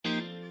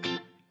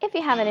If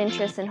you have an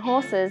interest in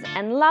horses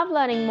and love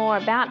learning more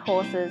about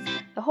horses,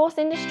 the horse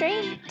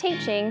industry,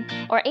 teaching,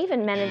 or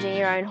even managing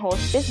your own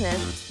horse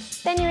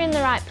business, then you're in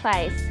the right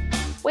place.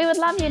 We would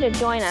love you to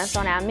join us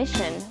on our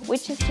mission,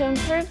 which is to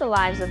improve the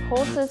lives of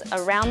horses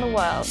around the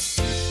world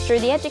through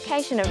the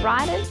education of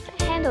riders,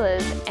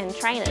 handlers, and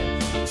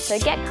trainers. So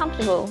get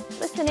comfortable,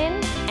 listen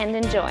in, and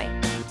enjoy.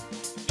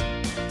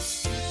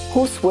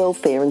 Horse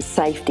welfare and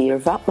safety are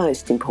of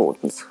utmost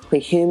importance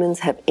where humans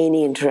have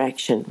any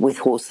interaction with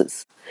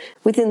horses.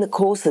 Within the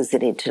courses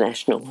at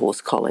International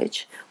Horse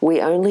College,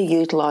 we only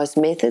utilise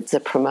methods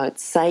that promote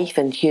safe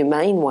and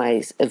humane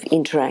ways of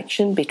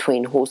interaction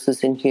between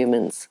horses and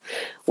humans.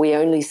 We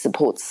only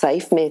support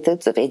safe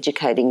methods of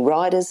educating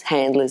riders,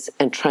 handlers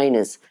and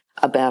trainers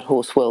about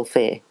horse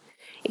welfare.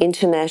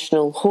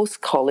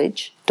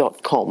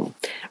 internationalhorsecollege.com,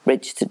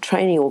 registered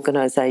training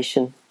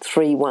organisation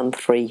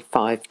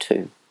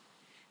 31352.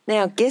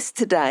 Now, our guest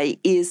today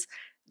is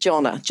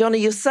Jonna. Jonna,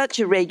 you're such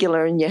a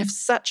regular and you have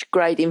such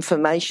great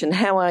information.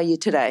 How are you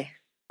today?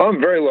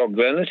 I'm very well,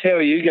 Glenys. How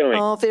are you going?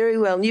 Oh, very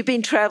well. And you've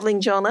been travelling,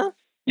 Jonna?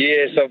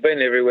 Yes, I've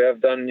been everywhere. I've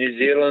done New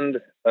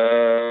Zealand.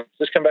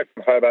 Just come back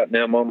from Hobart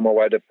now. I'm on my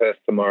way to Perth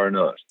tomorrow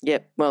night.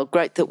 Yep. Well,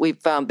 great that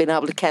we've been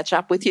able to catch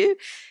up with you.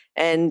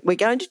 And we're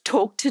going to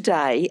talk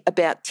today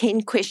about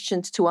 10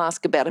 questions to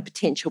ask about a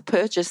potential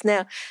purchase.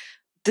 Now,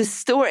 the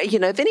story,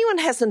 if anyone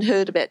hasn't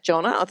heard about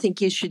Jonna, I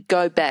think you should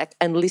go back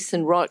and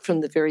listen right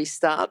from the very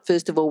start.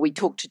 First of all, we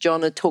talked to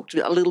Jonna, talked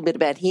a little bit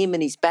about him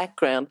and his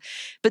background,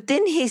 but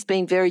then he's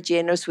been very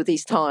generous with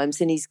his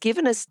times and he's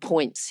given us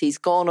points. He's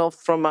gone off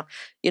from,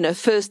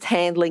 first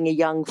handling a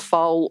young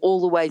foal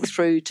all the way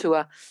through to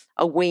a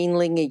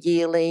weanling, a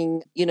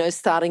yearling,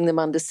 starting them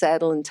under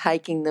saddle and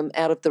taking them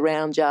out of the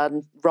round yard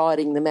and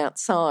riding them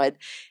outside.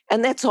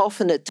 And that's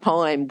often a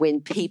time when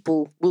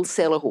people will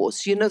sell a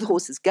horse. The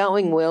horse is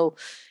going well.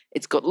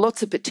 It's got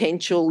lots of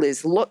potential.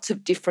 There's lots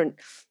of different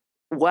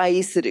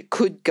ways that it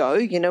could go,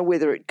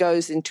 whether it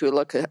goes into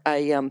like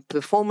a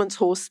performance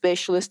horse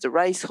specialist, a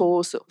race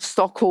horse, a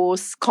stock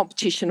horse,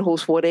 competition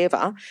horse,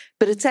 whatever.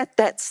 But it's at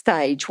that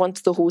stage,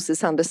 once the horse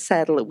is under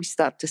saddle, that we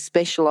start to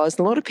specialise.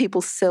 And a lot of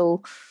people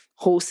sell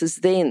horses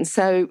then.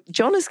 So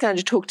John is going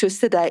to talk to us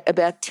today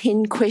about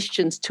 10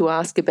 questions to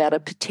ask about a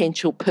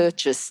potential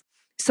purchase.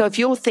 So if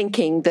you're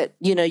thinking that,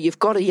 you've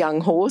got a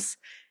young horse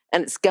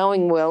and it's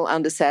going well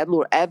under saddle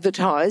or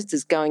advertised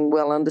as going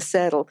well under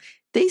saddle,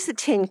 these are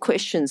 10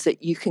 questions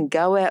that you can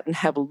go out and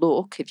have a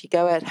look. If you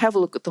go out, have a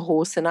look at the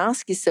horse and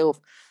ask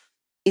yourself,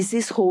 is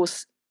this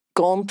horse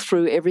gone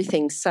through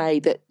everything, say,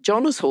 that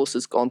Jonna's horse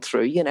has gone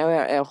through,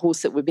 our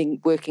horse that we've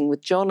been working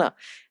with, Jonna.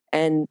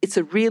 And it's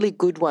a really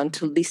good one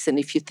to listen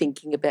if you're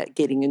thinking about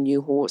getting a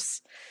new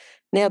horse.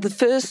 Now, the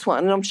first one,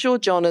 and I'm sure,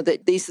 Jonna,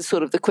 that these are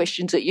sort of the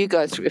questions that you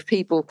go through if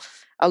people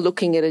are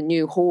looking at a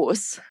new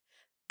horse.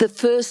 The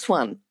first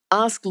one,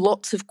 ask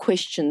lots of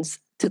questions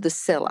to the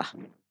seller.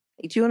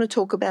 Do you want to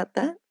talk about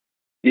that?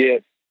 Yeah,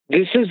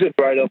 this is a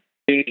great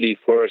opportunity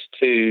for us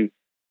to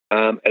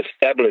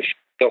establish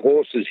the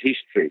horse's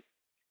history.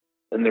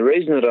 And the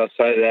reason that I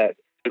say that,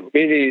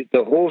 really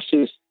the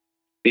horse's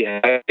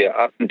behaviour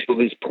up until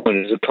this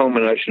point is a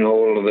combination of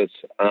all of its,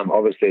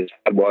 obviously its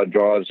hardwired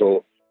drives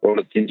or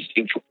its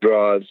instinctual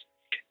drives,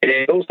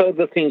 and also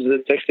the things that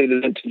it's actually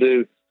learned to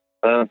do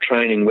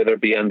training, whether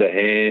it be in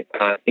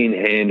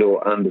hand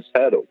or under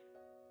saddle.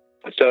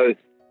 So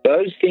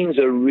those things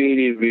are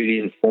really, really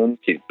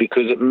informative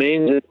because it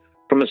means that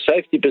from a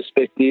safety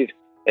perspective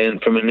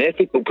and from an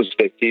ethical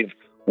perspective,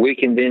 we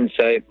can then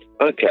say,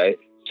 okay,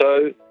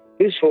 so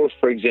this horse,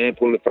 for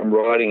example, if I'm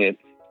riding it,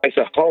 takes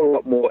a whole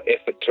lot more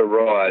effort to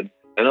ride,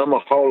 and I'm a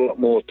whole lot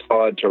more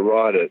tired to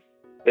ride it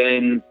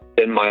than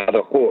my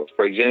other horse,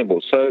 for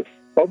example. So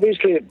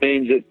obviously it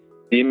means that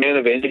the amount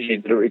of energy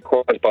that it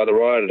requires by the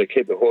rider to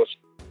keep the horse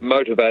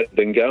motivated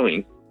and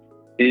going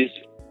is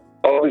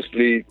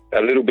obviously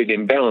a little bit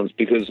imbalanced,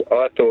 because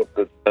I thought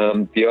that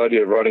the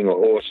idea of riding a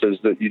horse is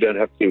that you don't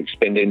have to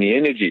expend any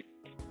energy.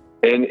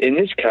 And in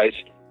this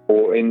case,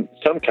 or in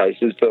some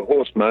cases, the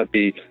horse might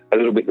be a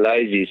little bit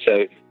lazy,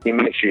 so he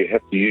makes sure you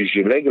have to use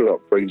your leg a lot,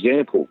 for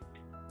example.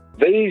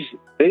 These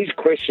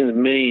questions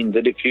mean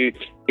that if you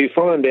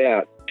find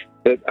out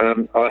that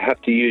I have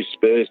to use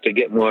spurs to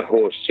get my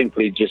horse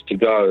simply just to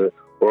go,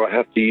 or I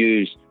have to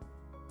use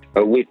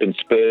a whip and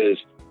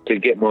spurs to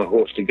get my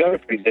horse to go,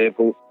 for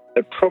example,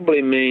 it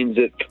probably means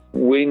that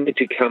we need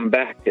to come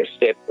back a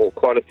step or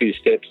quite a few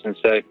steps and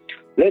say,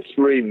 let's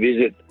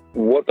revisit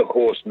what the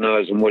horse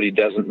knows and what he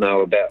doesn't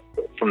know about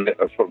from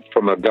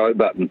a go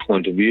button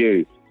point of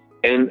view.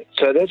 And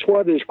so that's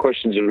why these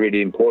questions are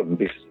really important,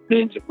 because it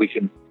means that we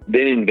can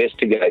then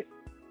investigate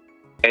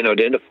and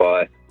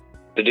identify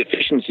the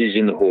deficiencies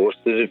in the horse,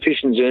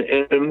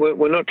 and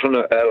we're not trying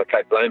to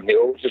allocate blame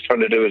here. All we're just trying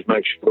to do is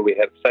make sure that we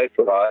have a safe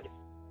ride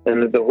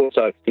and that the horse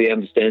actually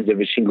understands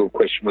every single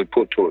question we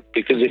put to it.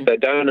 Because if they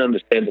don't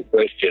understand the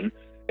question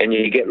and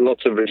you get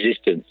lots of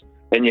resistance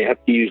and you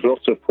have to use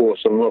lots of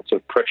force and lots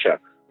of pressure,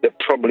 that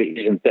probably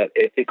isn't that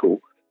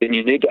ethical, then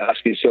you need to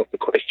ask yourself the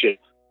question,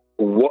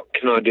 what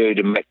can I do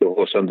to make the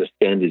horse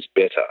understand this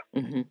better?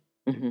 Mm-hmm.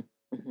 Mm-hmm.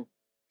 Mm-hmm.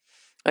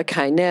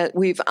 Okay, now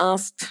we've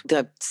asked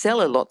the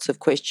seller lots of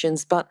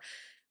questions, but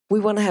we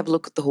want to have a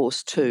look at the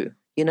horse too,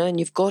 and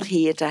you've got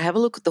here to have a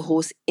look at the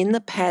horse in the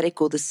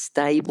paddock or the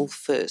stable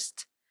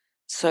first.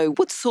 So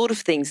what sort of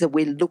things are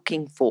we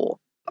looking for?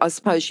 I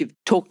suppose you've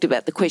talked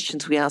about the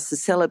questions we asked the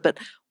seller, but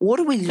what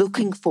are we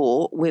looking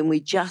for when we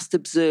just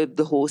observe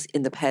the horse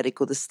in the paddock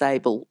or the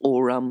stable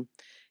or,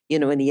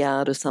 in a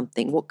yard or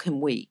something? What can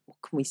we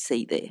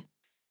see there?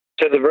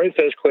 So the very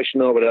first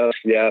question I would ask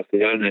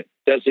the owner,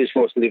 does this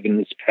horse live in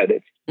this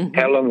paddock? Mm-hmm.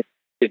 How long is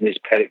he in this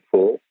paddock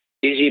for?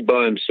 Is he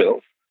by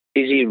himself?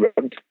 Is he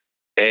rugged?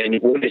 And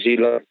what does he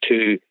like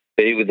to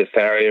be with the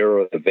farrier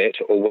or the vet?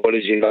 Or what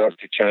does he like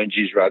to change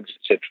his rugs,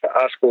 etc.?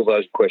 Ask all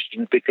those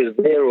questions because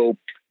they're all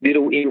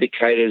little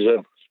indicators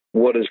of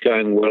what is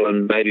going well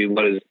and maybe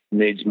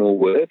needs more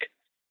work.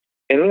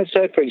 And let's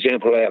say, for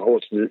example, our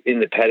horse is in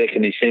the paddock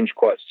and he seems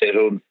quite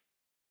settled.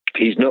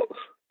 He's not.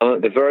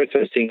 The very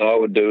first thing I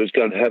would do is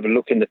go and have a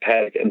look in the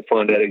paddock and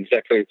find out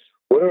exactly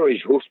what are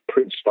his hoof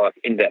prints like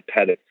in that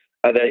paddock.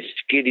 Are they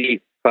skiddy,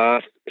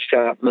 fast,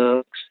 sharp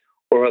marks,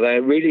 or are they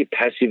really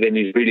passive and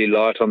he's really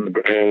light on the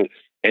ground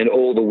and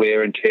all the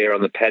wear and tear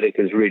on the paddock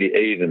is really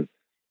even?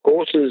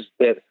 Horses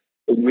that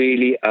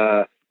really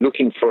are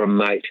looking for a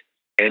mate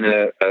and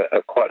are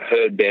quite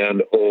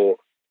herd-bound or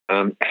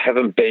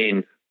haven't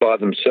been by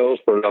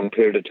themselves for a long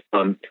period of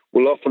time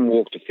will often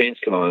walk the fence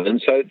line.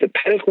 And so the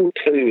paddock will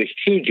tell you a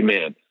huge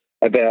amount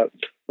about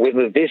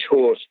whether this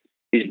horse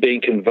is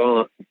being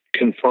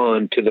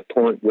confined to the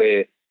point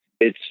where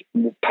it's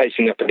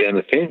pacing up and down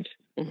the fence.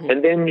 Mm-hmm.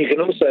 And then you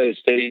can also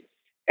see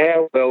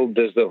how well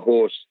does the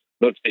horse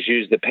not just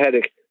use the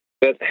paddock,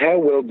 but how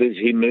well does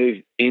he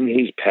move in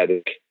his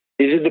paddock?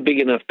 Is it a big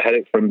enough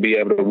paddock for him to be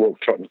able to walk,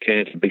 trot and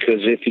canter?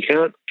 Because if you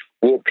can't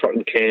walk, trot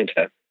and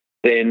canter,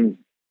 then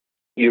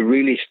you're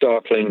really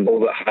stifling all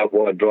the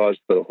hard-wired drives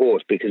for the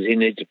horse because he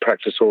needs to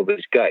practice all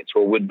these gaits,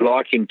 or would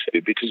like him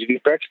to, because if he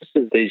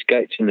practices these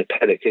gaits in the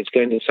paddock, it's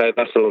going to save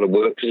us a lot of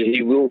work because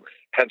he will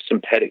have some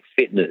paddock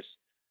fitness.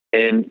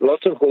 And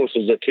lots of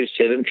horses are too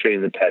sedentary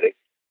in the paddock.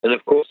 And,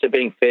 of course, they're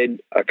being fed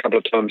a couple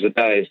of times a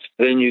day.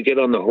 Then you get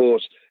on the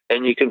horse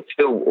and you can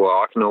feel, well,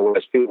 I can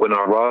always feel when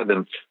I ride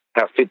them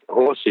how fit the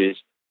horse is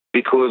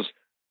because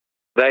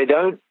they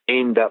don't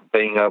end up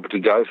being able to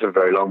go for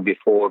very long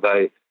before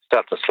they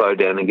start to slow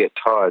down and get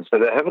tired. So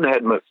they haven't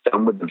had much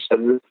done with them.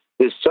 So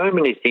there's so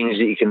many things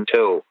that you can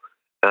tell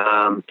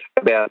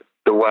about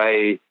the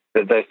way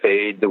that they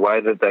feed, the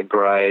way that they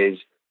graze,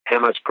 how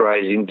much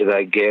grazing do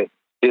they get,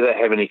 do they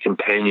have any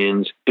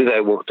companions, do they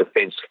walk the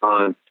fence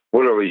line,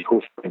 what are his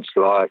hoof prints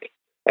like,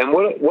 and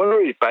what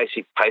are his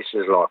basic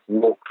paces like,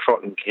 walk,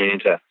 trot and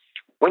canter.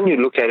 When you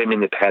look at him in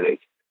the paddock,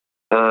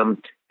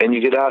 and you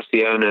could ask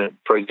the owner,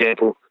 for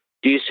example,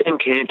 do you see him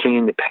cantering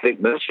in the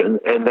paddock much? And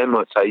they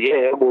might say,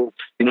 yeah, well,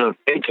 at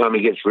feed time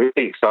he gets really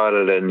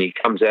excited and he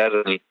comes out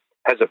and he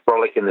has a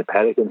frolic in the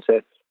paddock and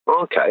says,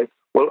 okay,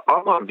 well,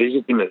 I might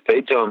visit him at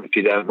feed time if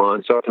you don't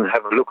mind so I can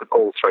have a look at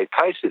all three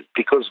paces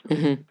because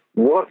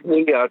what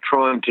we are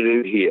trying to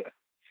do here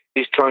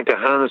is trying to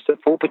harness the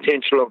full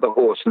potential of the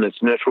horse in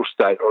its natural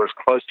state or as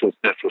close to its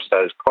natural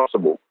state as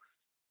possible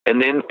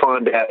and then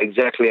find out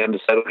exactly under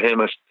saddle how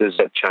much does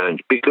that change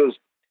because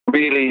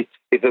really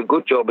if a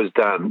good job is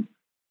done,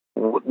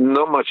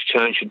 not much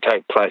change should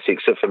take place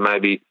except for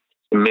maybe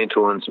some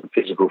mental and some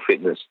physical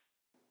fitness.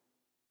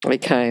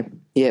 Okay.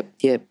 Yep.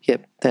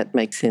 That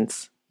makes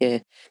sense. Yeah.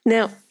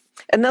 Now,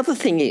 another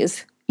thing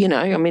is, in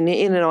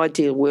an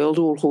ideal world,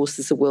 all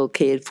horses are well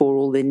cared for,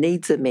 all their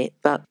needs are met.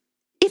 But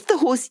if the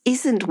horse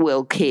isn't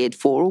well cared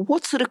for,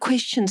 what sort of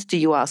questions do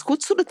you ask?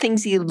 What sort of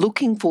things are you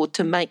looking for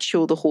to make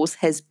sure the horse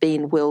has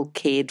been well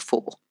cared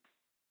for?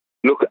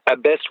 Look, our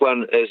best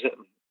one is...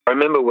 I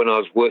remember when I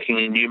was working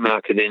in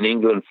Newmarket in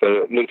England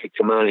for Luca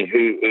Kamani,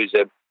 who's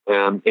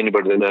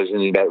anybody that knows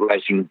anything about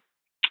racing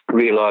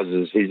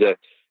realises he's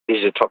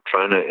a top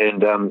trainer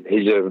and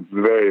he's a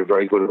very,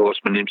 very good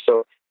horseman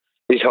himself.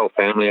 His whole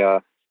family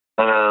are,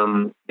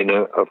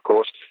 of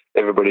course,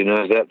 everybody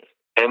knows that.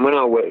 And when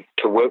I went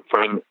to work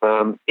for him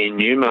in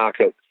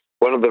Newmarket,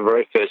 one of the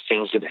very first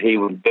things that he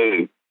would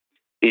do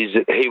is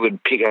that he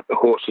would pick up the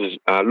horses,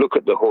 look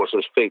at the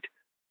horses' feet.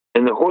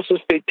 And the horse's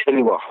feet tell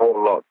you a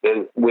whole lot.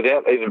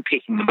 Without even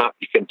picking them up,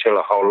 you can tell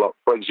a whole lot.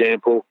 For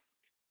example,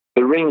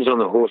 the rings on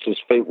the horse's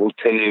feet will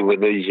tell you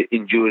whether he's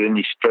endured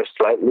any stress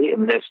lately,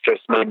 and that stress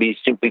may be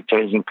simply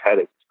changing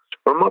paddocks,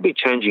 or it might be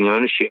changing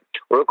ownership,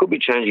 or it could be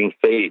changing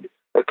feed.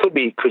 It could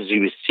be because he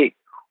was sick,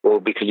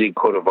 or because he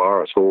caught a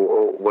virus,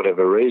 or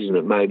whatever reason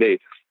it may be.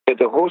 But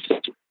the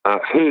horse's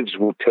hooves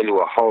will tell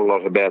you a whole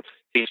lot about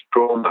his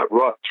trauma,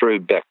 right through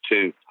back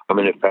to,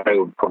 if Barry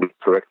would probably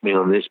correct me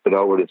on this, but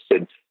I would have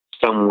said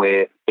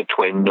somewhere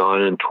between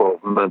 9 and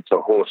 12 months a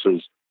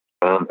horse's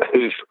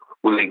hoof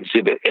will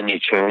exhibit any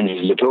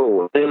changes at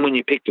all. Then when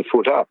you pick the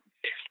foot up,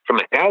 from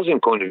a housing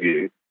point of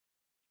view,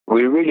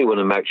 we really want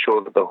to make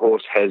sure that the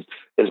horse has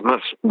as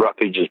much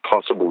roughage as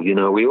possible.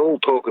 We all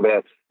talk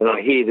about, and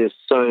I hear this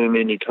so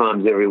many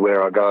times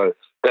everywhere I go,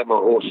 that my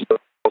horse is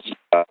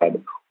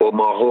ulcer, or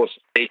my horse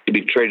needs to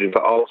be treated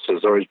for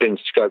ulcers, or has been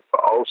scoped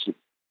for ulcers.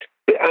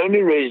 The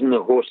only reason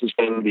the horse is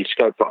going to be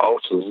scoped for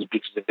ulcers is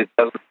because if it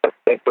doesn't have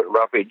adequate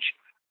roughage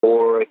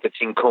or if it's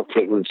in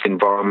conflict with its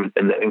environment,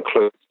 and that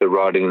includes the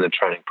riding and the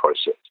training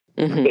process.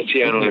 Mm-hmm. That's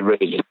the only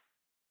reason.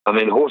 I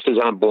mean, horses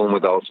aren't born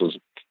with ulcers.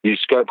 You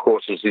scope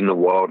horses in the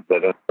wild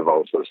that don't have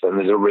ulcers, and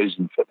there's a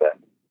reason for that.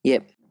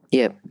 Yep.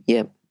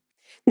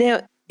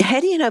 Now, how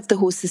do you know if the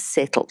horse is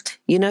settled?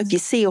 You know, if you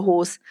see a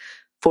horse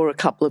for a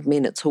couple of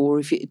minutes,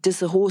 or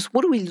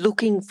what are we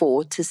looking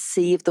for to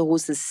see if the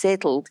horse is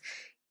settled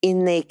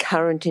in their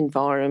current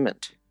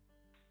environment?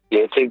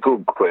 Yeah, it's a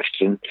good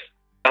question.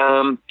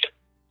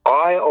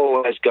 I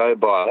always go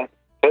by,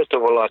 first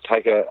of all, I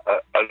take a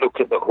look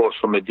at the horse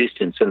from a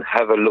distance and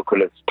have a look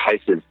at its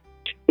paces.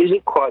 Is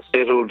it quite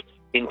settled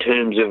in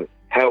terms of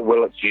how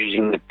well it's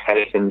using the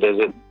paddock, and does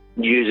it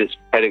use its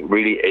paddock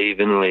really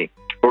evenly,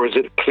 or is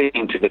it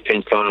clinging to the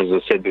fence line, as I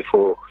said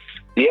before?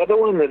 The other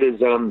one that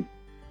is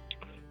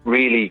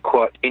really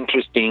quite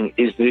interesting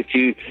is that if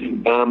you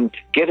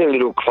get a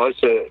little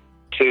closer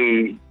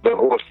to the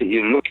horse that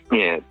you're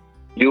looking at,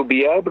 you'll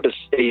be able to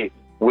see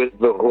with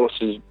the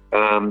horse's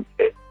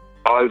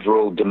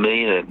overall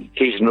demeanour,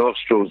 his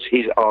nostrils,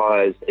 his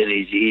eyes and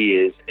his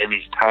ears and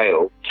his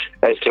tail,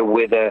 as to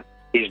whether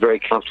he's very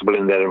comfortable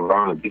in that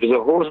environment. Because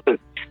a horse that,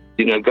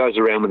 goes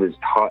around with his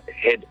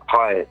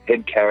high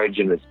head carriage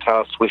and his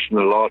tail swishing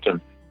a lot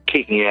and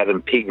kicking out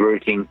and pig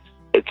rooting,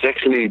 it's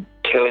actually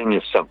telling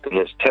us something.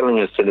 It's telling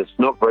us that it's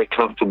not very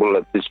comfortable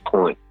at this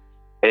point.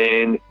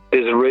 And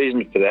there's a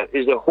reason for that.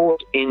 Is the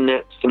horse in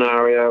that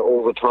scenario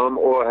all the time,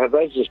 or have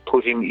they just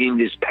put him in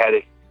this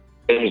paddock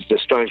and it's a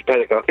strange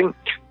paddock? I think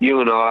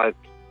you and I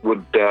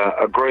would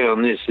agree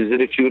on this, is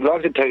that if you would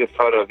like to take a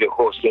photo of your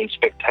horse doing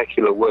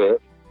spectacular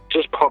work,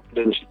 just pop it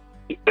in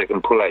they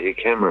can pull out your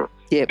camera.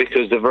 Yep.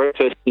 Because the very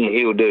first thing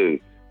he'll do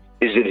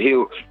is that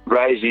he'll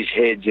raise his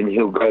head and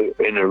he'll go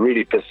in a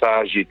really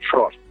passage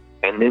trot,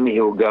 and then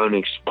he'll go and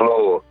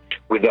explore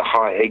with a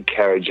high head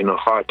carriage and a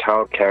high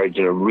tail carriage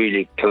and a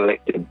really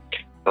collected,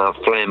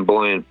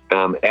 flamboyant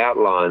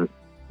outline,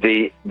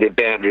 the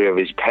boundary of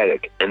his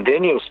paddock. And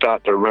then he'll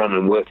start to run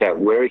and work out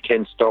where he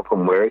can stop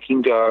and where he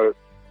can go,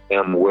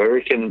 where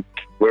he can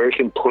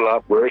pull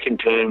up, where he can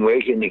turn, where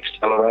he can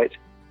accelerate.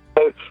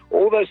 So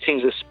all those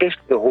things,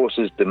 especially the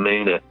horse's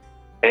demeanour.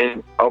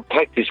 And I'll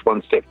take this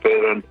one step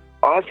further, and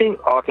I think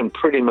I can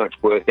pretty much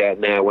work out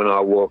now when I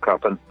walk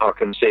up and I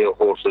can see a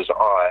horse's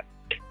eye,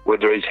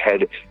 whether he's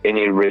had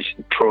any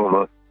recent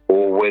trauma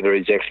or whether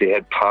he's actually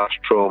had past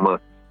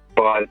trauma.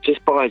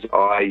 Just by his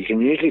eye, you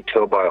can usually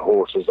tell by a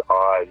horse's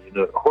eye.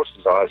 A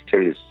horse's eyes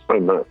tell you so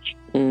much.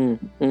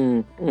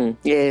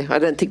 Yeah, I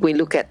don't think we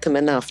look at them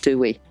enough, do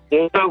we?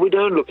 Yeah, no, we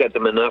don't look at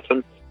them enough.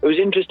 And it was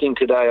interesting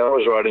today. I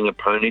was riding a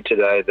pony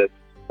today that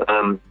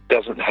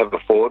doesn't have a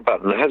forward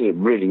button. It has a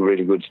really,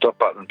 really good stop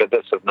button, but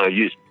that's of no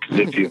use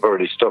because if you've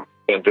already stopped,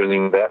 you can't do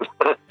anything with that.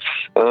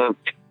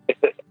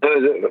 It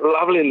was a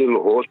lovely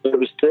little horse, but it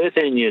was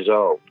 13 years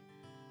old.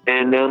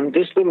 And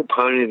this little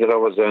pony that I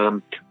was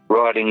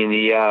riding in the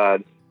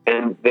yard,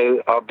 and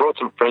I brought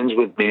some friends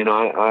with me, and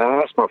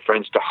I asked my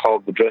friends to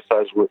hold the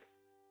dressage with,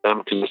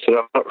 because I said,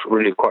 I'm not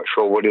really quite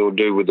sure what he'll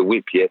do with the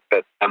whip yet,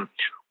 but I'll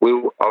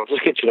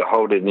just get you to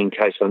hold it in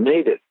case I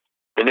need it.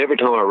 And every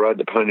time I rode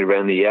the pony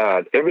around the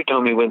yard, every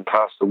time he went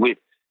past the whip,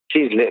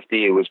 his left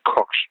ear was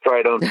cocked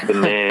straight onto the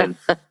man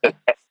at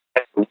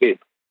the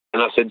whip.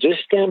 And I said,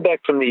 just stand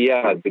back from the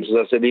yard, because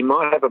I said, he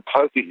might have a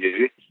poke at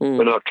you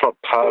when I trot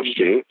past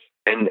you,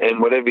 and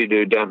whatever you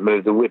do, don't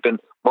move the whip.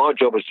 And my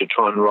job is to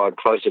try and ride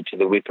closer to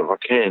the whip if I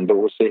can, but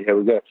we'll see how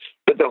we go.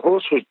 But the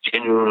horse was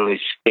genuinely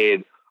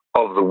scared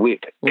of the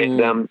whip.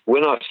 And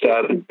when I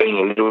started doing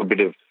a little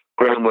bit of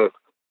groundwork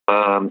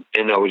and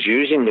I was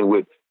using the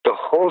whip, the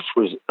horse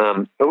was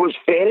it was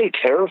fairly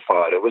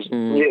terrified. It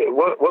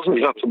wasn't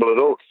comfortable at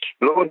all.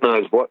 Lord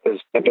knows what has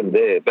happened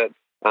there. But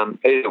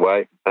either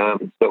way,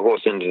 the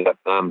horse ended up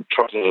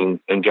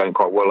trotting and going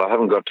quite well. I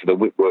haven't got to the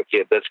whip work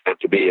yet. That's going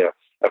to be a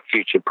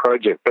future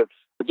project. But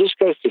it just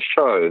goes to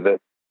show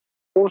that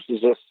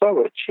horses are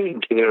so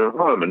attuned to their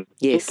environment.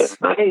 Yes. It's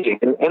amazing.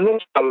 And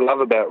that's what I love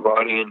about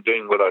riding and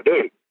doing what I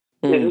do.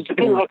 It's a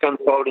bit like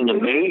unfolding a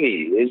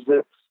movie, is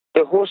that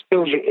the horse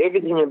tells you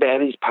everything about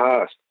his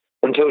past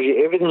and tells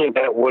you everything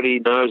about what he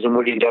knows and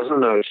what he doesn't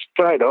know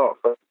straight off.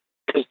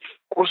 Because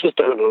horses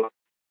don't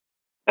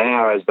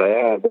are as they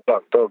are. They're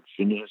like dogs,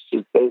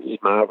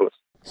 It's marvellous.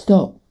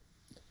 Stop.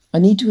 I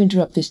need to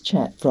interrupt this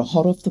chat for a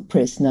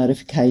hot-off-the-press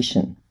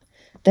notification.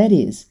 That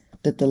is,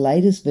 that the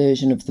latest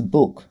version of the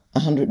book,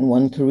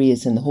 101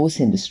 Careers in the Horse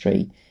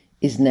Industry,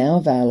 is now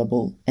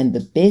available, and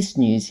the best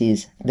news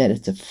is that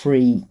it's a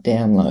free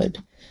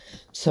download.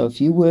 So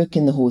if you work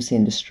in the horse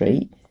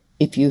industry,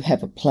 if you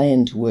have a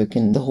plan to work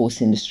in the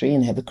horse industry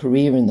and have a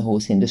career in the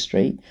horse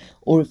industry,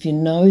 or if you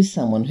know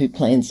someone who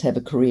plans to have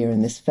a career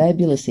in this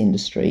fabulous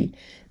industry,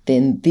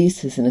 then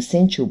this is an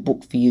essential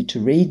book for you to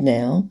read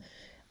now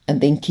and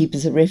then keep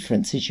as a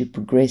reference as you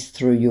progress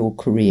through your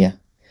career.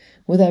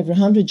 With over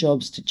 100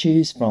 jobs to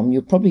choose from,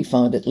 you'll probably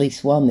find at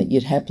least one that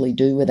you'd happily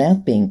do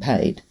without being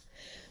paid.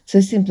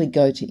 So simply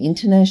go to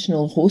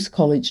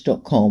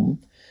internationalhorsecollege.com,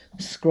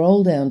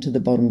 scroll down to the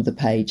bottom of the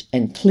page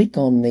and click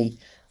on the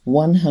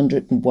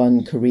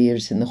 101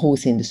 Careers in the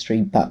Horse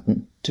Industry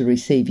button to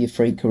receive your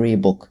free career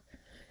book.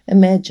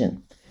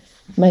 Imagine,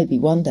 maybe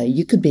one day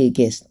you could be a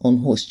guest on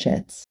Horse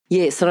Chats.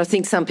 Yes, and I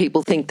think some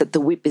people think that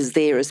the whip is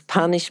there as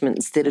punishment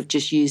instead of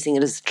just using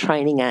it as a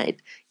training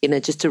aid,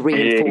 just a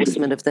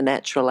reinforcement of the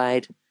natural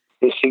aid.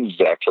 Yes,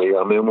 exactly.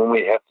 I mean, when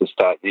we have to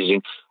start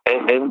using,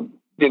 and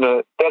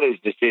that is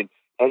just it.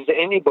 Has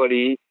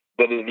anybody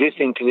that is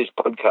listening to this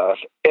podcast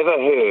ever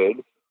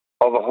heard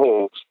of a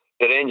horse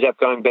that ends up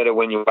going better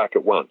when you whack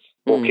it once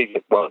or kick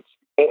it once?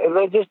 And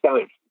they just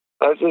don't.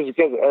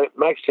 It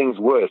makes things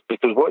worse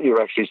because what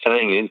you're actually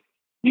saying is,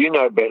 you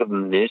know better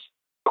than this,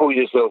 pull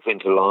yourself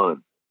into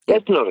line.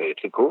 That's not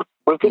ethical.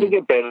 We've got to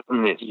get better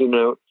than this.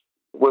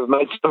 We've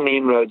made so many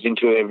inroads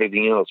into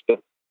everything else, but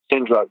it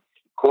seems like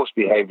horse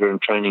behaviour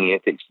and training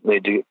ethics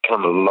need to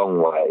come a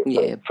long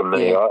way. For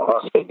me,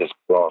 I see this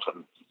a lot.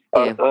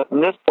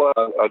 And that's why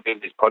I do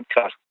this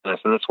podcast, and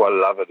that's why I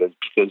love it, is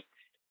because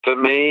for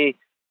me,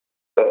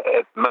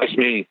 it makes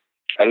me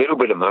a little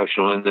bit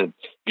emotional in that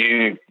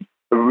you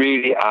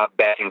really are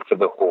batting for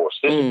the horse.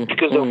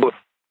 Because of what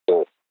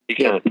you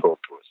can't talk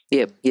to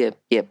us.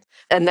 Yep.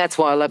 And that's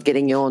why I love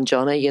getting you on,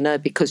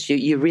 Jonna, because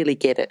you really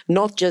get it.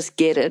 Not just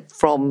get it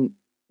from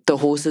the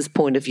horse's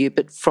point of view,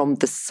 but from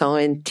the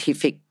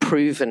scientific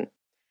proven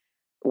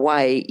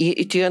way.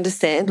 Do you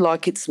understand?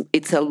 Like it's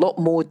a lot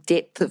more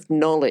depth of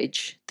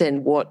knowledge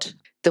than what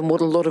a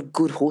lot of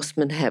good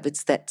horsemen have.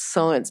 It's that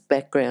science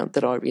background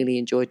that I really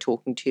enjoy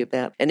talking to you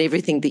about. And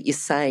everything that you're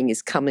saying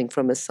is coming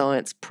from a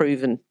science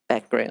proven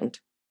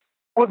background.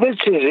 Well, this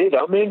is it.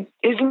 I mean,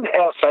 isn't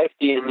our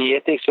safety and the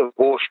ethics of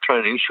horse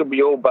training should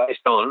be all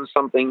based on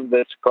something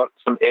that's got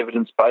some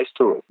evidence-based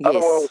to it? Yes.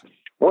 Otherwise,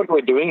 what we're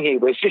doing here,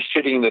 we're just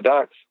shooting in the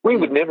dark. We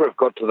would never have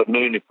got to the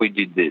moon if we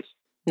did this.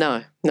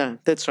 No,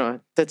 that's right.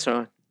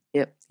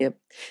 Yep.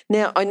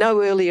 Now, I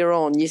know earlier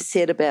on you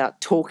said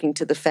about talking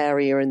to the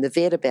farrier and the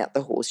vet about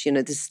the horse.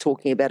 This is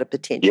talking about a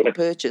potential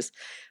purchase.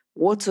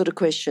 What sort of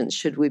questions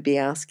should we be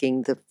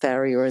asking the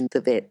farrier and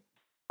the vet?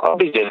 I'll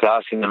be just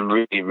asking them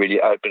really, really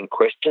open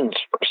questions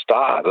for a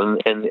start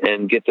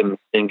and get them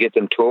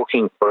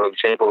talking. For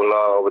example,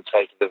 I would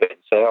say to the vet,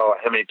 say,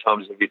 how many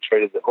times have you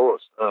treated the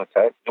horse?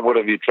 Okay. And what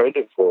have you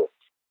treated it for?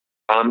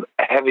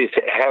 Have you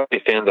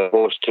found the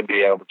horse to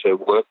be able to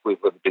work with,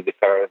 whether it be the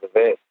farrier or the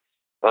vet?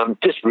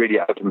 Just really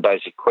open,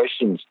 basic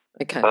questions.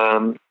 Okay.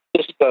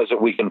 Just so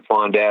that we can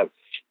find out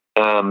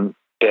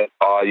that,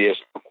 yes,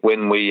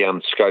 when we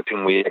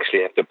scoping, we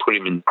actually have to put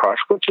him in crush,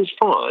 which is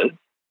fine.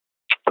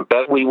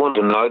 But we want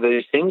to know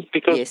these things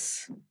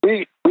because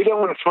we don't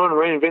want to try and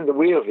reinvent the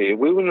wheel here.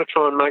 We want to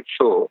try and make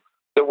sure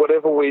that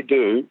whatever we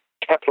do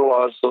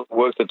capitalise on the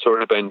work that's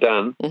already been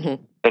done and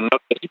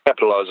not just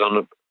capitalise on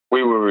it.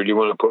 We really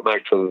want to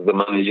make sure that the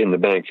money's in the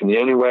bank. And the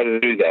only way to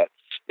do that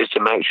is to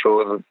make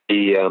sure that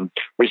the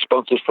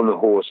responses from the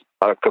horse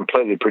are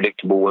completely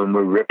predictable when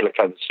we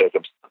replicate the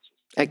circumstances.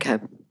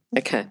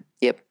 Okay.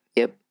 Yep.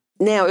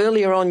 Now,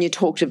 earlier on you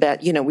talked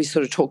about, we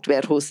sort of talked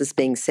about horses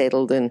being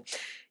settled and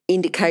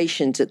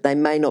indications that they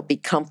may not be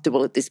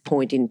comfortable at this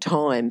point in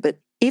time. But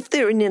if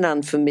they're in an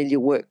unfamiliar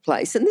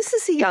workplace, and this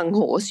is a young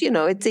horse,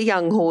 it's a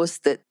young horse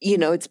that,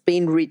 it's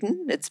been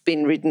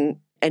ridden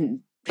and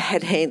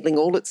had handling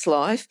all its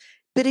life.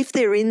 But if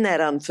they're in that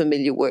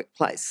unfamiliar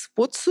workplace,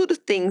 what sort of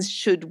things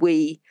should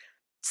we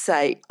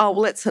say,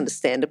 well, that's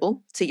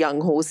understandable. It's a young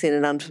horse in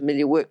an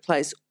unfamiliar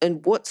workplace.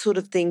 And what sort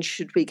of things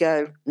should we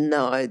go,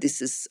 no,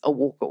 this is a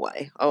walk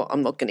away.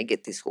 I'm not going to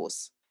get this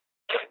horse.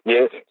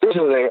 Yeah, this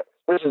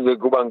is a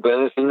good one,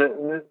 Glennis,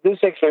 and this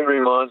actually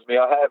reminds me,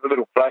 I have a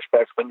little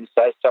flashbacks when you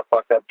say stuff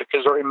like that,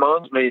 because it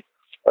reminds me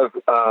of,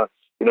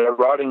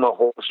 riding my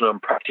horse and I'm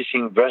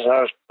practicing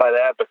dressage like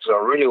that because I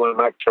really want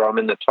to make sure I'm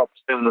in the top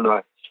 10 when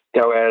I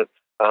go out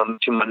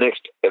to my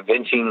next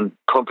eventing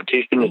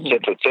competition,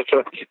 et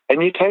cetera,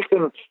 and you take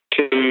them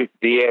to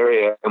the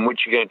area in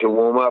which you're going to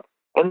warm up,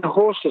 and the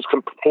horse is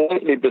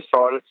completely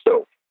beside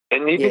itself.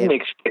 And you didn't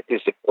expect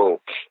this at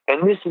all.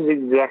 And this is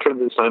exactly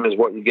the same as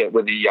what you get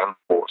with a young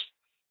horse.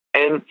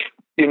 And,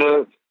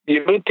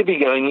 you're meant to be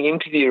going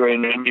into the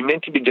arena and you're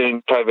meant to be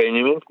doing cover and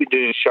you're meant to be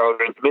doing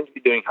shoulder and you're meant to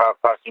be doing half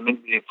pass and you're meant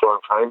to be doing flying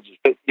ranges.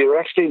 But you're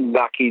actually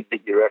lucky that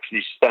you're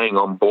actually staying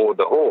on board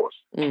the horse.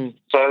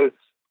 So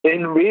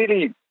then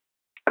really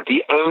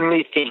the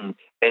only thing,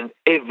 and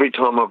every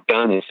time I've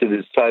done this, it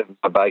has saved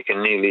my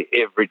bacon nearly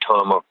every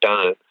time I've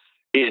done it,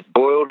 is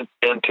boiled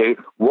down to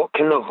what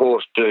can the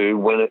horse do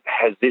when it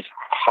has this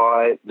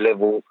high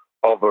level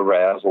of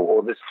arousal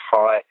or this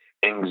high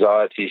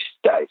anxiety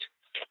state.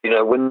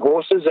 When the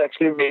horse is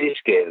actually really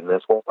scared, and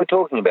that's what we're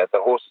talking about, the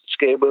horse is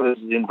scared with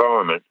his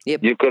environment,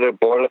 you've got to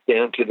boil it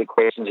down to the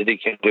questions that he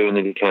can do and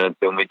that he can't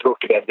do. And we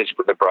talked about this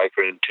with the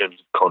breaker in terms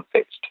of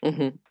context.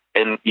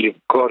 And you've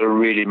got to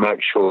really make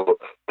sure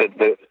that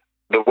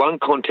the one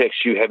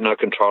context you have no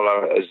control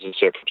over is the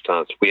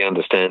circumstance. We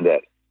understand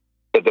that.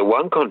 But the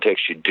one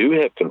context you do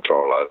have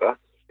control over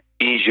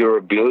is your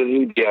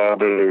ability to be able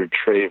to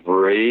retrieve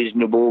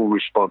reasonable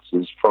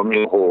responses from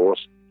your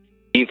horse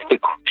if the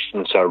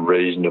questions are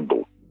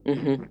reasonable.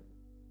 Mm-hmm.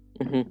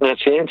 Mm-hmm.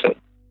 That's the answer.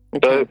 Okay.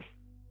 So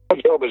our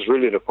job is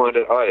really to find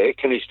out,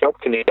 can he stop,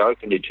 can he go,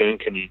 can he turn,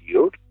 can he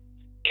yield?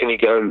 Can he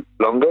go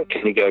longer,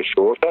 can he go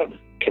shorter?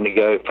 Can he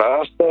go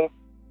faster?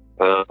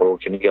 Or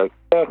can he go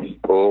quicker?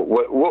 Or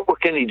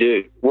what can he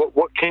do?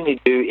 What can he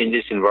do in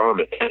this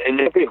environment? And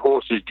every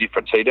horse is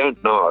different, so you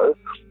don't know.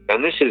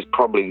 And this is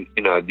probably,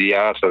 the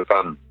art of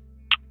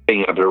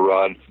being able to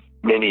ride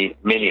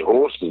many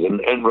horses.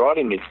 And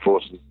riding these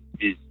horses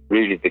is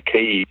really the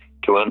key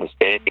to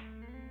understanding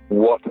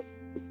what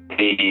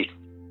the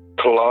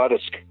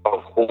kaleidoscope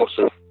of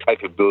horses'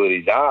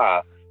 capabilities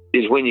are.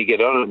 Is when you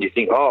get on it and you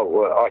think,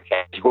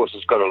 this horse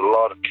has got a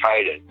lot of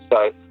cadence,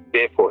 so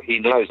therefore he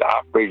knows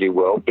up really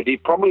well, but he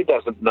probably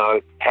doesn't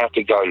know how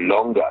to go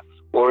longer.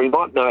 Or he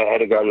might know how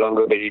to go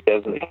longer, but he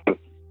doesn't have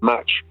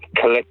much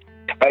collective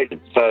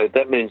cadence. So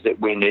that means that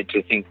we need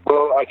to think,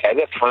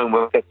 that's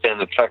homework, that's down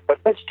the track, but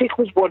let's stick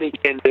with what he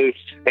can do.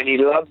 And he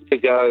loves to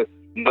go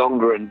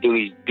longer and do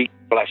his big,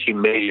 flashy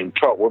medium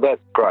trot. Well,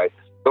 that's great.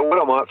 But what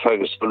I might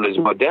focus on is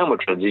my downward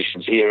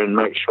transitions here and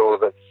make sure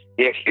that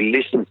he actually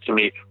listens to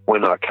me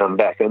when I come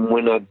back. And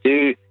when I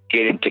do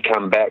get him to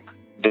come back,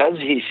 does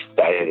he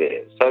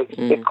stay there? So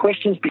the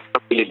questions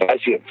become really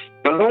basic.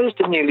 You'll notice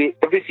that nearly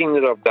everything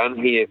that I've done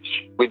here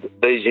with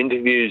these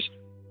interviews,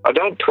 I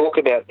don't talk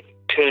about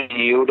turn and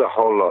yield a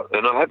whole lot.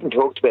 And I haven't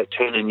talked about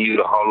turn and yield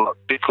a whole lot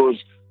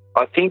because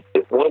I think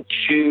that once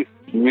you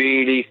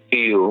really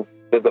feel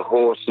that the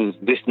horse is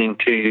listening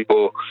to you,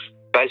 or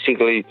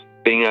basically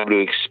being able to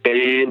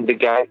expand the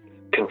gate,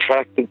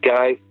 contract the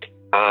gate,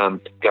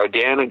 go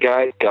down a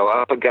gate, go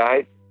up a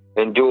gate,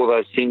 and do all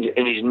those things,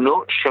 and he's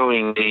not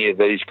showing any of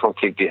these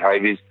conflict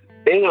behaviours,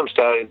 then I'm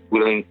starting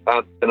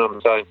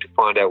to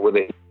find out whether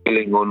he's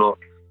willing or not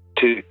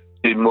to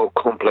do more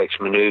complex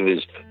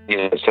manoeuvres,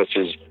 such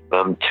as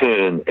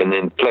turn and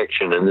then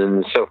flexion and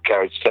then the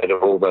self-carriage state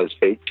of all those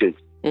features.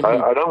 Mm-hmm.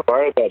 I don't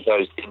worry about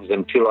those things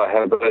until I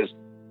have those,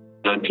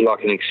 until I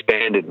can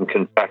expand it and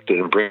contract it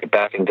and bring it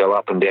back and go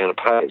up and down a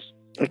pace.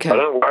 Okay. I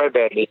don't worry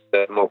about these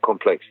more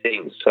complex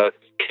things. So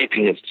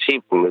keeping it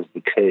simple is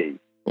the key.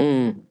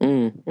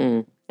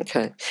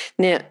 Okay.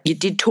 Now, you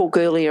did talk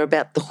earlier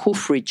about the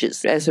hoof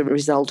ridges as a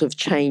result of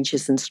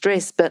changes and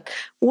stress, but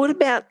what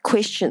about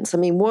questions? I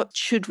mean, what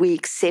should we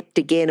accept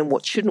again and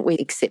what shouldn't we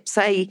accept?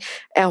 Say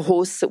our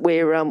horse that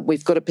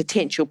we've got a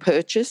potential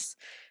purchase,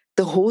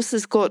 the horse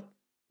has got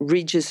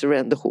ridges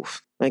around the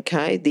hoof,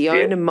 okay? The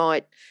owner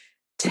might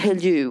tell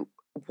you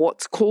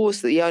what's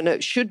caused, the owner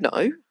should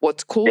know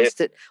what's caused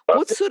it.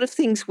 What sort of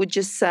things would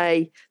you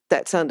say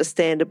that's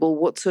understandable?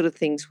 What sort of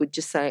things would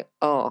you say,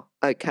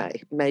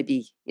 okay,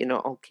 maybe,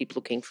 I'll keep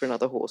looking for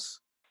another horse?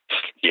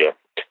 Yeah.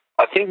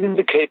 I think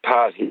the key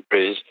part here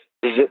is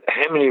that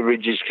how many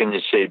ridges can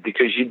you see?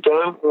 Because you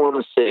don't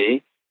want to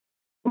see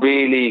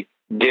really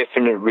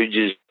definite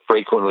ridges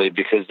frequently,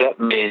 because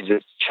that means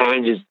it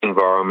changes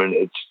environment,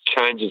 it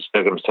changes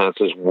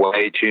circumstances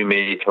way too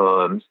many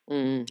times.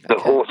 The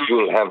horse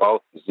will have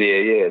ulcers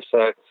there,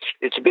 So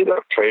it's a bit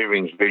like tree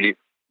rings, really.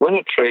 When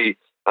a tree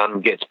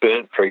gets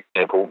burnt, for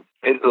example,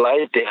 it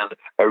lays down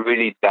a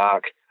really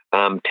dark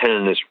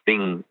tanninous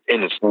ring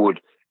in its wood,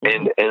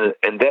 and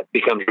that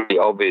becomes really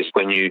obvious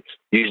when you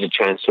use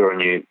a chainsaw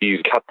and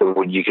you cut the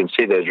wood. You can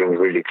see those rings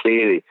really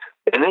clearly.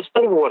 And that's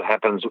sort of what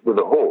happens with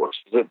a horse,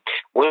 that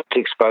when it's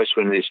exposed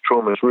to this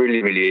trauma, it's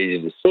really, really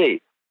easy to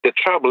see. The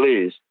trouble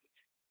is,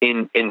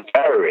 in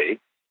farriery,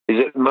 is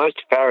that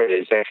most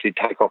farriers actually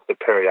take off the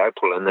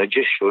periople, and they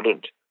just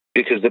shouldn't,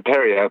 because the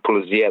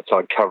periople is the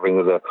outside covering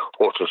of the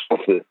horse's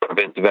hoof that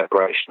prevents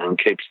evaporation and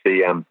keeps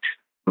the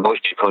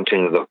moisture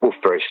content of the hoof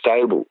very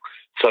stable.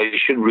 So you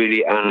should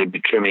really only be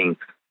trimming,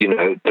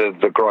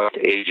 the gross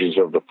edges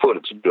of the foot.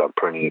 It's a bit like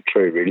pruning a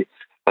tree, really.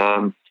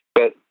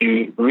 But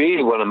you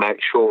really want to make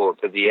sure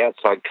that the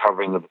outside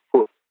covering of the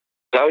foot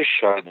does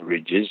show the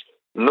ridges,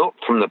 not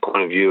from the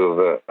point of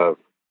view of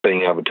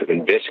being able to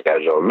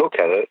investigate it or look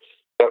at it,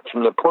 but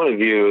from the point of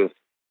view of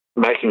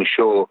making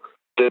sure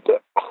that the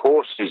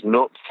horse is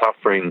not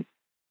suffering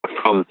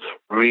from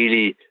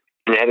really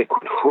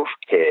inadequate hoof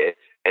care,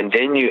 and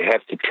then you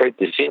have to treat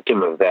the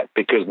symptom of that,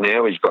 because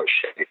now he's got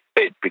shaggy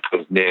feet,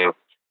 because now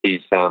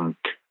he's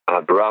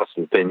the race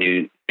has been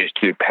used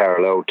to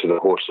parallel to the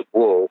horse's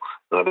wall.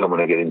 And I don't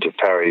want to get into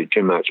farrier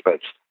too much, but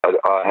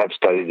I have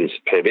studied this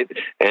a fair bit,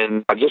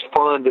 and I just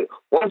find that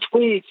once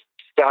we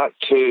start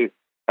to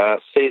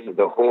see that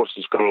the horse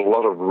has got a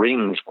lot of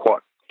rings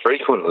quite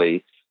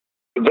frequently,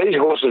 these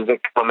horses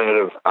that come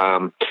out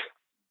of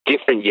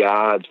different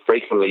yards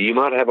frequently, you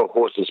might have a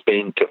horse that's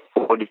been to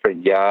 4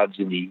 different yards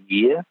in a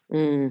year,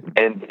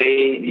 and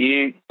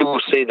you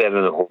will see that in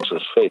a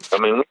horse's feet. I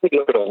mean, when you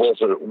look at a horse,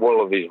 one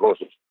of these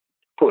horses'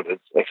 foot,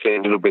 it's actually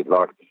a little bit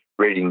like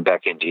reading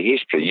back into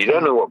history. You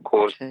don't know what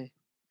caused it,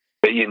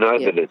 but you know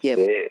that it's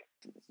there.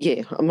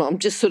 Yeah, I'm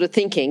just sort of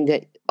thinking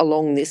that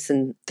along this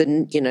and the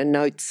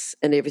notes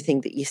and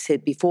everything that you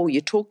said before,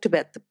 you talked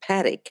about the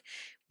paddock.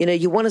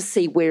 You want to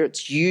see where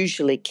it's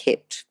usually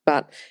kept,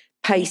 but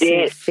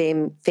pacing,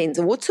 fence,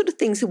 and what sort of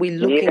things are we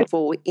looking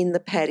for in the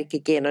paddock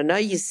again? I know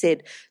you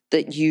said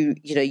that you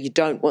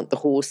don't want the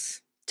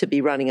horse to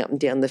be running up and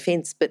down the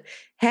fence. But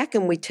how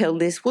can we tell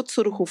this? What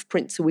sort of hoof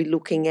prints are we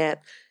looking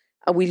at?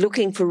 Are we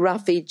looking for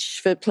roughage,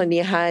 for plenty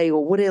of hay,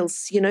 or what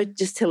else?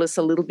 Just tell us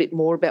a little bit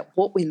more about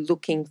what we're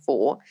looking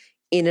for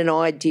in an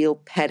ideal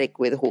paddock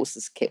where the horse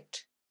is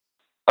kept.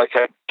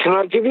 Okay. Can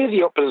I give you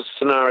the opposite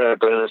scenario,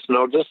 Glennis? And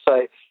I'll just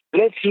say,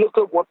 let's look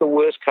at what the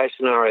worst case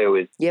scenario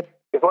is. Yep.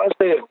 If I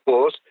see a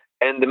horse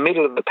and the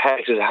middle of the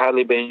paddock has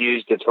hardly been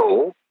used at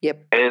all,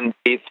 yep, and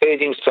the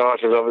feeding site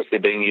is obviously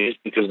being used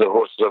because the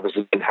horse has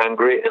obviously been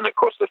hungry, and of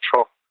course the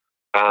trough,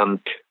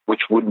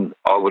 which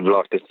I would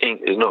like to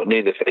think, is not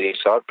near the feeding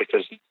site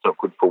because it's not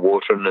good for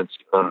water and it's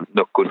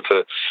not good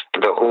for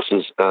the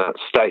horse's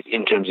state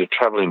in terms of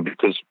travelling,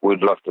 because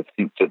we'd like to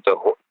think that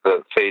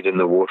the feed and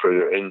the water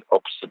are in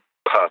opposite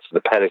parts of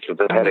the paddock. If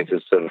the paddock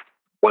is sort of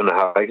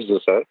 1.5 acres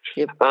or so.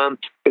 Yep. But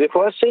if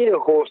I see a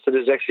horse that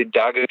has actually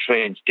dug a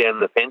trench down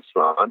the fence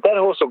line, that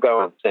horse will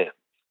go unsound.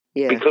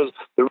 Yeah. Because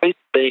the reason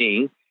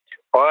being,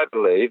 I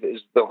believe,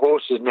 is the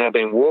horse has now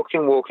been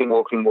walking,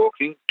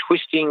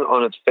 twisting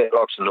on its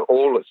fetlocks and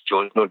all its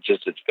joints, not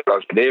just its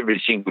fetlocks, but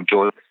every single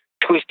joint,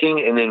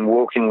 twisting and then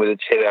walking with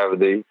its head over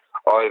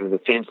the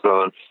fence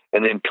line,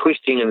 and then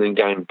twisting and then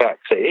going back.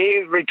 So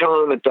every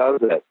time it does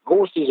that,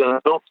 horses are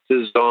not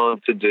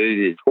designed to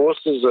do this.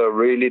 Horses are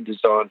really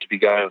designed to be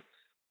going,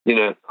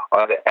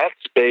 either at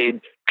speed,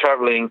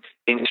 travelling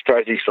in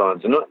straightish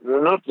lines.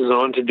 They're not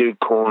designed to do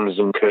corners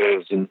and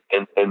curves and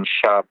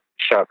sharp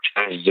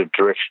changes of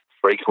direction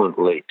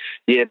frequently.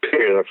 Yeah,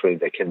 periodically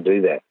they can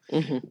do that.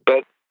 Mm-hmm.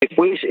 But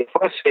if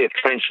I see a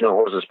trench in a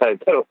horse's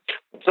paddock,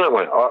 there's no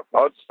way.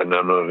 I'd say no,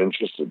 I'm not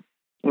interested.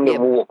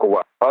 Yep. Walk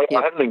away. I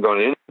Yep. haven't gone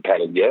in the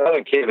paddock yet. I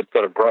don't care if it's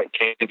got a great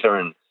canter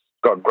and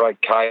got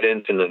great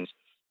cadence and it's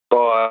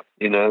by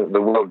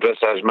the world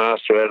dressage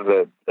master out of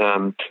the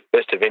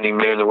best eventing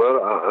mare in the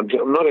world.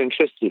 I'm not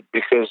interested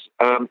because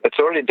it's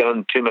already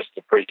done too much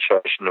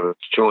depreciation of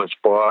its joints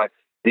by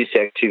this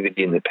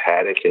activity in the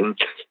paddock, and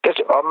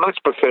I much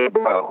prefer to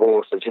buy a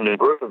horse that's in a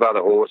group of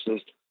other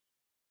horses.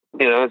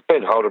 It's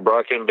been holder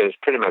broken, but it's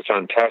pretty much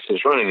untouched.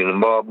 It's running in a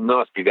mob,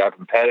 nice big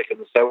open paddock, and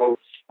they say, well,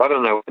 I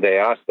don't know where they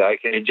are today.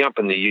 Can you jump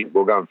in the ute?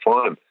 We'll go and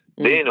find them.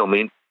 Mm. Then I'm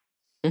in.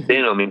 Mm-hmm.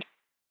 Then I'm in.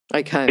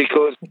 Okay.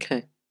 Because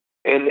okay.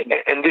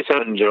 And this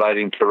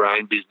undulating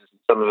terrain business is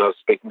something I was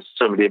speaking to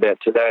somebody about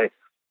today,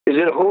 is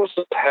that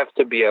horses have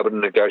to be able to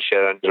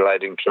negotiate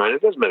undulating terrain.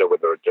 It doesn't matter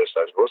whether it's a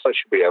dressage horse, they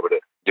should be able to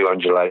do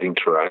undulating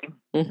terrain.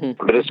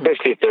 Mm-hmm. But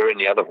especially if they're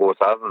any other horse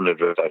other than a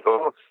dressage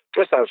horse.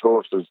 Dressage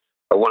horses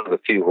are one of the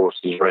few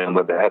horses around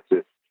where they have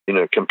to,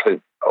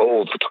 compete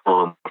all the time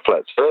on a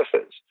flat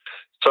surface.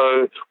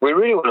 So we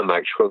really want to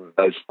make sure that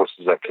those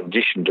horses are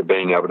conditioned to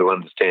being able to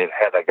understand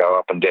how they go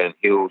up and down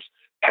hills,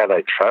 how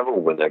they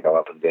travel when they go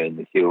up and down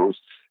the hills,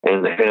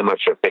 and how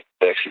much effect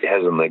it actually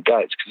has on their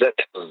gaits, because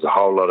that tells us a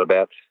whole lot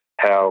about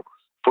how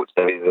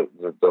foot-steady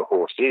the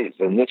horse is.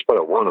 And that's what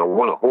I want. I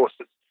want a horse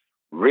that's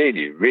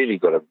really, really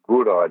got a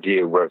good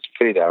idea where its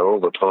feet are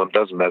all the time. It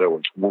doesn't matter whether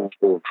it's wet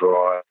or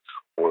dry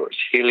or it's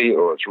hilly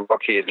or it's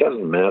rocky. It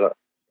doesn't matter.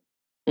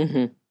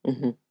 Mm-hmm.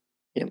 Mm-hmm.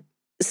 Yep.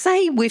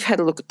 Say we've had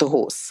a look at the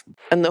horse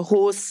and the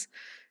horse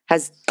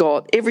has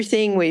got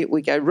everything.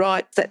 We go,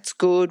 right, that's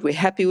good. We're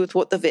happy with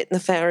what the vet and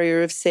the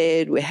farrier have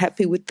said. We're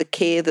happy with the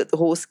care that the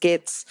horse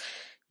gets.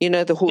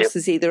 The horse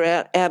is either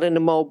out in a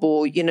mob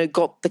or,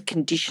 got the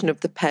condition of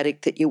the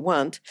paddock that you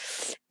want.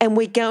 And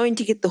we're going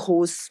to get the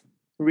horse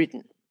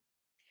ridden.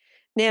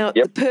 Now,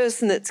 the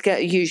person that's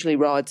usually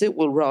rides it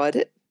will ride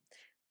it.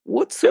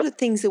 What sort of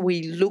things are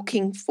we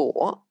looking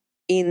for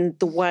in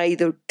the way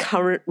the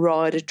current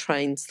rider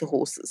trains the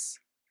horses?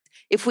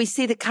 If we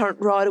see the current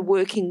rider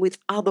working with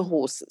other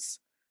horses,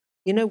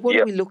 what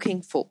are we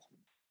looking for?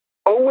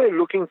 All we're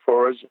looking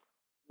for is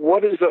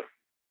what is the...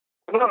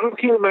 I'm not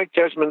looking to make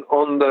judgment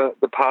on the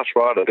past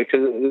rider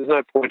because there's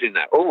no point in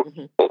that. All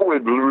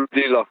we'd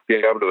really like to be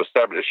able to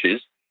establish is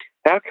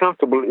how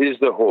comfortable is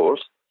the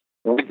horse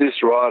with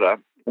this rider,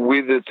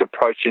 with its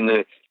approach in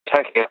the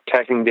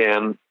tacking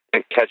down,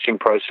 catching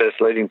process,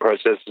 leading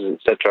processes,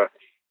 etc.,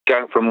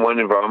 going from one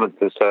environment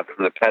to the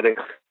from the paddock.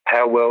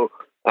 How well,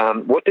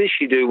 what does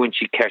she do when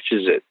she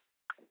catches it?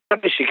 How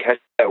does she catch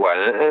it that way?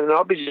 And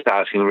I'll be just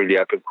asking really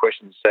open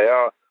questions. Say,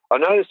 I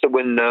noticed that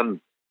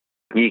when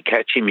you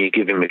catch him, you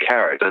give him a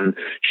carrot. And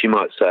she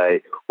might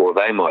say, or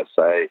they might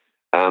say,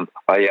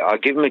 I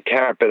give him a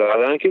carrot, but I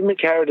don't give him a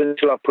carrot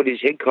until I put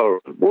his head collar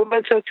on. Well,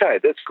 that's okay.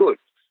 That's good.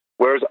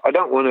 Whereas I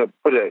don't want to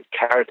put a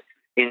carrot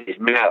in his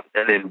mouth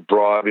and then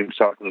bribe him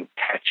so I can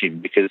catch him,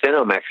 because then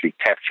I'm actually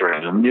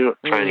capturing him. You're not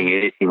training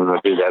anything when I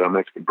do that. I'm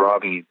actually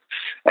bribing him.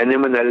 And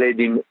then when they lead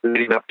him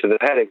up to the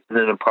paddock, and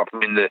then I pop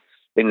him in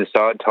the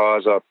side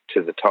tires up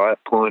to the tire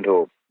point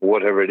or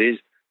whatever it is,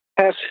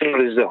 how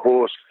simple is the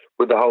horse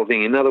with the whole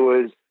thing? In other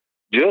words,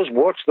 just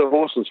watch the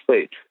horse's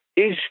feet.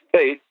 His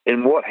feet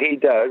and what he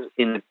does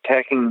in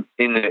taking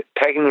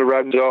the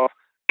rugs off,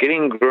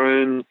 getting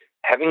groomed,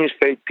 having his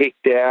feet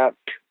picked out,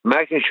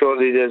 making sure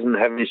that he doesn't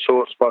have any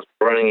sore spots,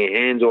 running your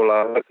hands all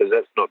over, because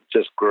that's not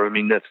just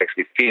grooming, that's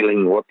actually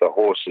feeling what the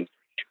horse is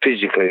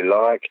physically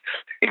like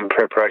in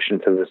preparation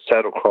for the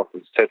saddle cloth,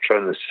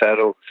 etc., and the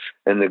saddle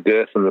and the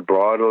girth and the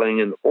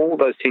bridling and all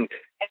those things.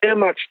 How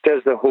much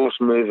does the horse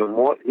move and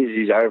what is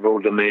his overall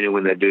demeanour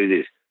when they do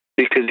this?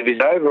 Because if his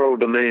overall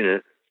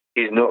demeanour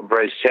is not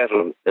very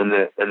settled and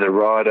the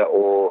rider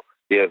or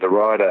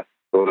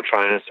the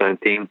trainer, same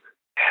thing,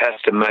 has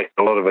to make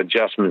a lot of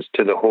adjustments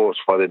to the horse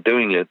while they're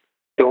doing it,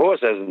 the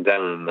horse hasn't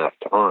done it enough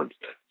times.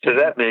 So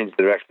that means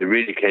they're actually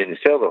really keen to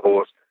sell the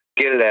horse,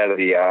 get it out of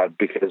the yard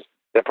because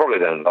they probably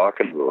don't like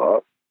it a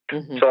lot.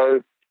 Mm-hmm.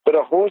 So, but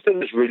a horse that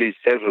is really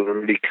settled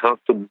and really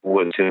comfortable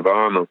with its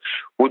environment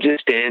will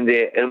just stand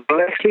there and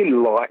will actually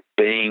like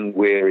being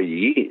where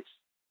he is.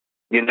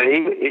 You know,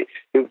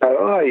 he'll go,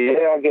 oh,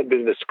 yeah, I'll get a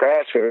bit of a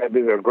scratch or a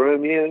bit of a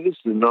groom. Yeah, this is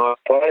a nice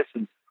place.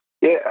 And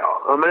yeah,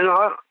 I mean,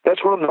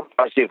 that's why I'm not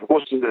fussy. If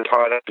horses are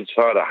tied up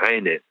inside a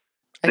hay net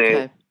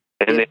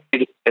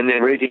and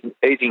they're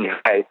eating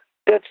hay,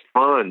 that's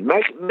fine.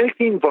 Make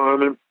the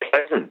environment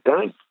pleasant.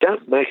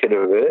 Don't make it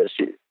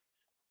aversive.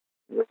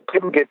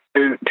 People get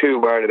too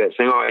worried about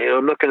saying, oh,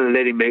 I'm not going to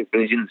let him eat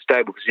when he's in the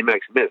stable because he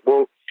makes a mess.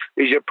 Well,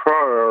 is your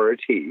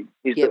priority,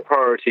 the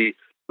priority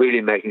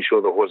really making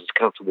sure the horse is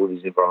comfortable with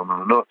his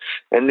environment or not?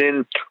 And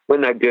then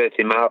when they girth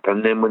him up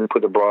and then when they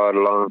put the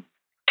bridle on,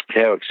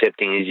 how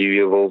accepting is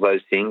you of all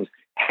those things?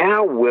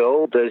 How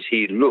well does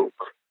he look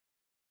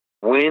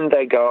when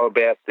they go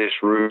about this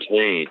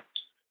routine?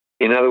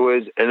 In other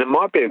words, and it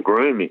might be a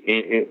groom.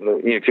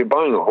 If you're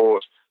buying a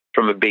horse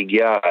from a big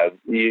yard,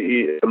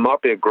 it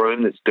might be a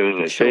groom that's doing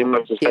it. Sure. So you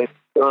might just say,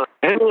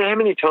 how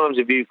many times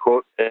have you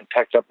caught and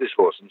packed up this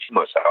horse? And she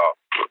might say, oh,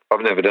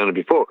 I've never done it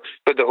before.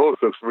 But the horse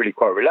looks really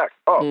quite relaxed.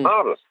 Oh,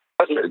 marvellous.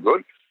 That's very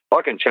good.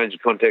 I can change the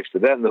context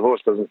of that and the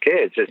horse doesn't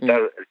care. It's just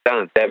done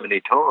it that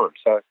many times.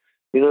 So,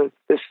 you know,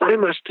 there's so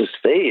much to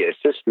see. It's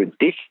just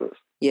ridiculous.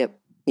 Yep.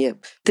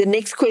 The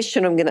next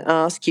question I'm going to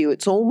ask you,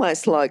 it's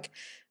almost like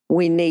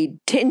we need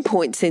 10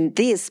 points in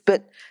this,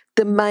 but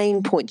the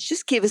main points,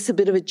 just give us a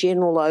bit of a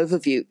general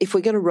overview if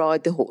we're going to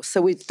ride the horse.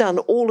 So we've done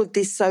all of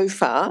this so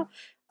far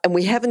and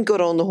we haven't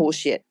got on the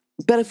horse yet.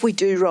 But if we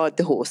do ride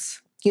the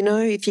horse, you know,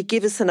 if you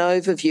give us an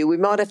overview, we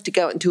might have to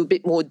go into a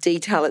bit more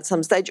detail at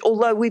some stage,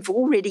 although we've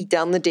already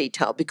done the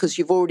detail because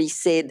you've already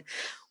said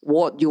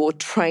what you're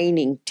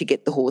training to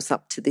get the horse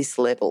up to this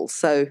level.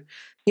 So,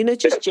 you know,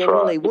 just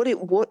generally, what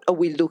are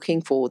we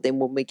looking for then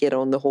when we get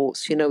on the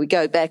horse? You know, we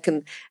go back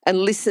and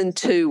listen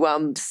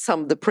to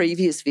some of the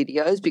previous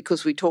videos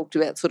because we talked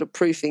about sort of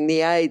proofing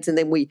the aids and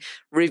then we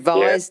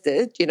revised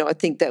it. You know, I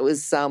think that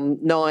was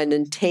 9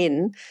 and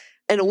 10.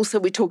 And also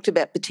we talked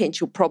about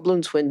potential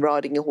problems when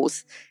riding a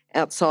horse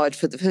outside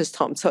for the first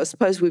time. So I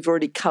suppose we've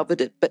already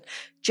covered it, but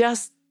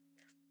just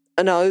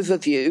an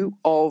overview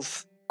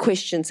of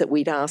questions that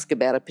we'd ask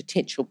about a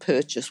potential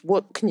purchase.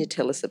 What can you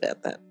tell us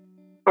about that?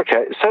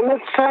 Okay, so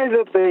let's say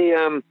that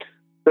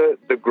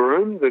the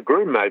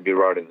groom may be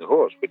riding the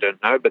horse. We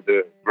don't know, but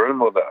the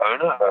groom or the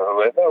owner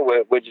or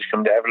whoever, we're just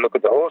coming to have a look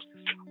at the horse.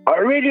 I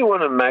really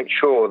want to make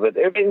sure that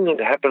everything that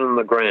happened on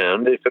the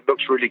ground, if it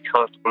looks really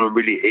comfortable and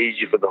really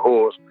easy for the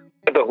horse,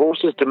 that the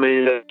horse's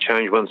demeanour doesn't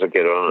change once I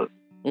get on it.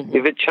 Mm-hmm.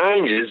 If it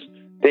changes,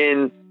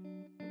 then,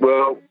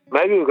 well,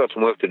 maybe we've got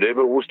some work to do,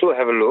 but we'll still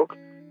have a look.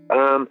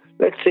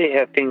 Let's see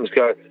how things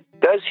go.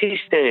 Does he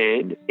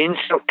stand in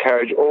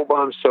self-carriage all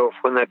by himself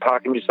when they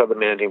park him beside the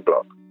mounting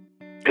block?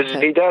 Because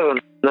if he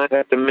doesn't, they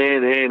have to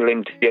manhandle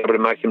him to be able to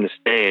make him to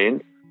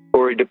stand,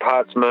 or he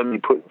departs the moment you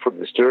put foot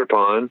in the stirrup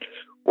on.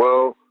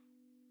 Well,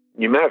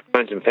 you may have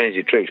trained some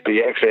fancy tricks, but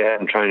you actually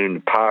haven't trained him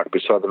to park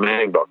beside the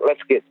mounting block.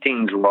 Let's get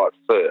things right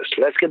first.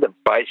 Let's get the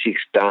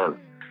basics done.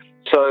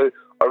 So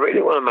I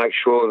really want to make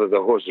sure that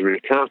the horse is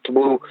really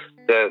comfortable,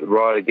 that the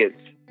rider gets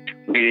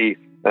really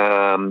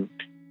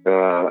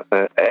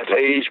at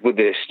ease with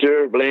their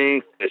stirrup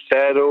length, their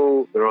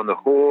saddle, they're on the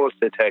horse,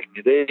 they're taking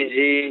it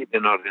easy, they're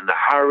not in a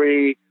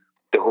hurry,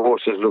 the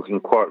horse is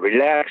looking quite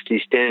relaxed,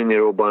 he's standing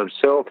there all by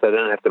himself, they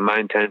don't have to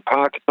maintain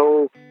park at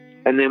all,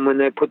 and then when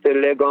they put their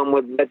leg on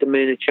with that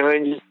demeanour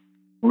changes,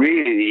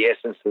 really the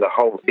essence of the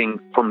whole thing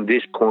from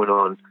this point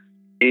on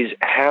is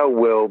how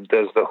well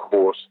does the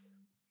horse,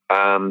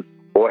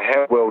 or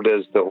how well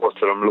does the horse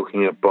that I'm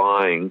looking at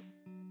buying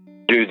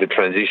do the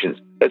transitions.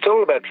 It's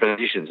all about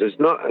transitions. It's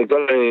got nothing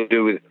to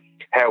do with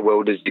how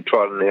well does he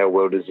trot and how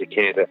well does he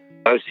canter.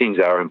 Those things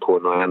are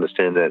important, I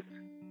understand that.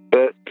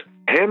 But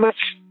how much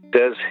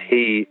does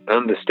he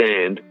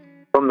understand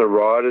from the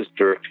rider's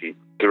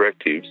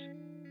directives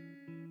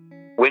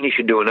when he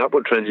should do an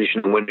upward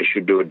transition and when he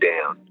should do a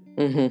down?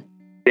 Mm-hmm.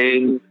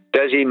 Then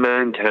does he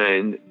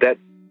maintain that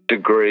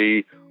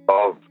degree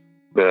of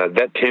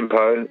that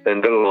tempo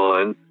and the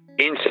line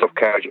in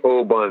self-carriage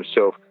all by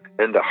himself,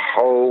 and the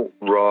whole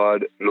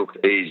ride looks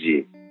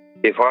easy?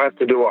 If I have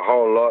to do a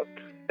whole lot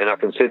and I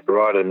can see the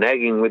rider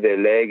nagging with their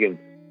leg and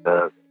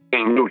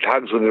getting little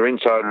tugs with their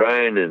inside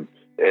rein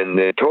and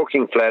they're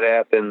talking flat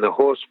out, then the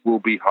horse will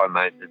be high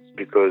maintenance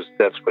because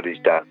that's what he's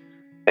done.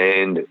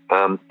 And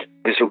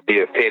this will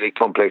be a fairly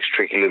complex,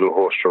 tricky little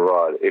horse to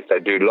ride if they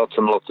do lots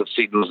and lots of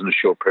signals in a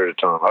short period of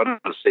time. I don't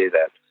want to see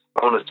that.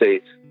 I want to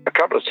see a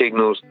couple of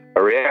signals,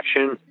 a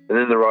reaction, and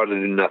then the rider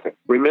do nothing.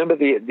 Remember, at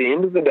the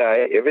end of the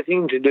day,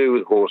 everything to do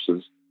with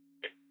horses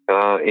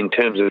in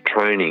terms of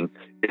training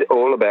is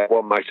all about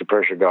what makes the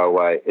pressure go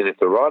away. And if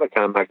the rider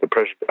can't make the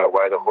pressure go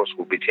away, the horse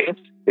will be tense.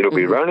 It'll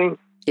be running.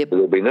 Yep.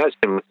 There'll be no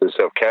semblance of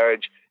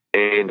self-carriage.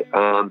 And,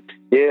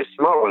 yes,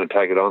 you might want to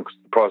take it on because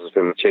the price is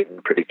fairly cheap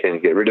and pretty keen to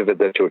get rid of it.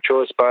 That's your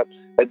choice. But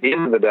at the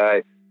end of the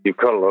day, you've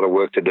got a lot of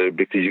work to do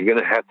because you're going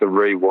to have to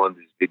rewind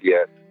this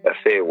video a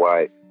fair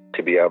way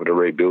to be able to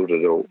rebuild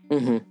it all.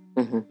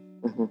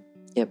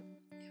 Yep.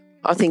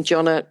 I think,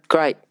 Jonna,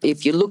 great.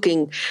 If you're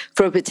looking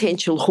for a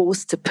potential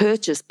horse to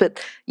purchase,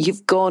 but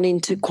you've gone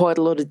into quite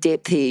a lot of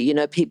depth here. You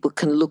know, people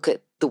can look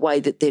at the way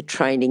that they're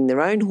training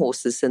their own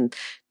horses and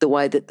the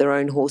way that their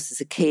own horses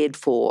are cared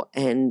for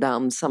and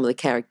some of the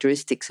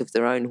characteristics of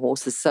their own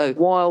horses. So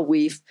while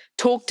we've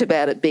talked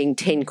about it being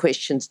 10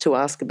 questions to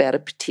ask about a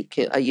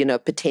particular,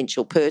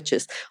 potential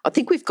purchase, I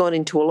think we've gone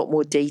into a lot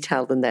more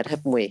detail than that,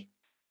 haven't we?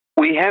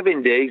 We have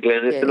indeed,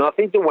 Glenys, Yeah. and I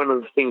think that one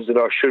of the things that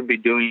I should be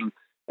doing,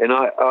 and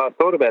I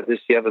thought about this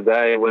the other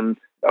day when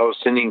I was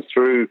sending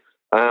through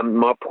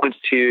my points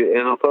to you,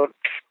 and I thought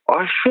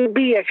I should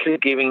be actually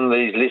giving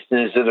these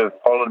listeners that have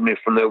followed me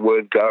from their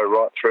word go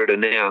right through to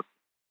now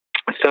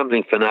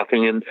something for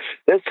nothing. And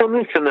that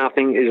something for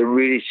nothing is a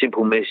really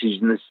simple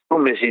message, and the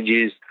simple message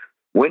is,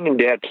 when in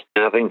doubt,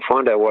 nothing,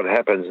 find out what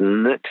happens,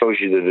 and that tells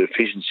you the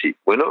deficiency.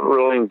 We're not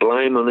rolling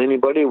blame on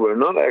anybody. We're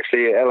not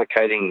actually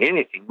allocating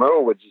anything.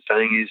 All we're just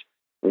saying is,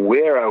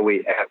 where are we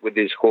at with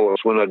this horse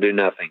when I do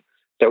nothing?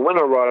 So when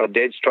I ride a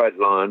dead straight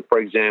line, for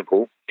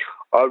example,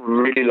 I'd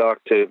really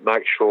like to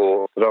make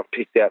sure that I've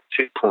picked out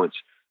 2 points.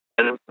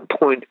 And a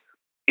point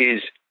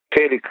is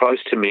fairly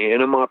close to me,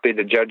 and it might be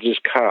the judge's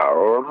car,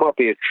 or it might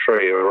be a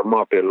tree, or it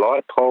might be a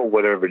light pole,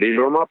 whatever it is,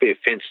 or it might be a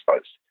fence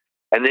post.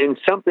 And then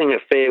something a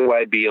fair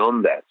way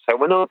beyond that. So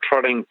when I'm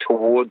trotting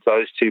towards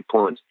those 2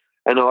 points,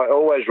 and I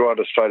always ride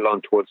a straight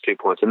line towards 2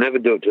 points, I never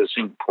do it to a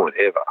single point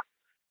ever,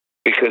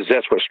 because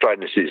that's what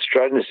straightness is.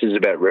 Straightness is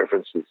about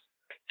references.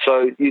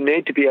 So you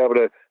need to be able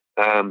to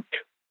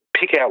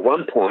pick out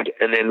 1 point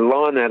and then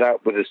line that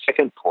up with a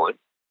second point.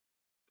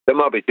 There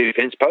might be 2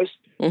 fence posts,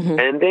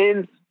 and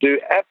then do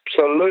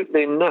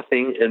absolutely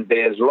nothing and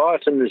be as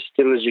light and as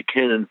still as you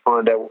can and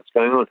find out what's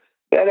going on.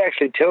 That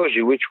actually tells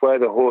you which way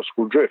the horse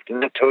will drift,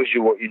 and that tells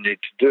you what you need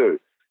to do.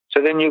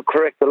 So then you'll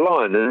correct the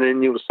line, and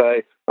then you'll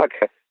say,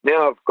 okay,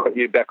 now I've got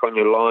you back on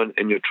your line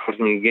and you're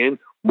trotting again.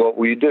 What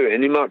will you do?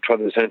 And you might try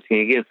the same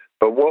thing again.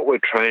 But what we're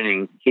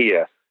training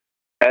here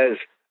as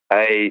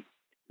a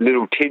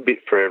little tidbit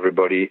for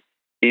everybody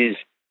is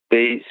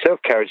the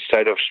self-carriage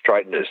state of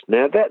straightness.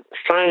 Now, that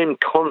same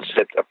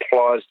concept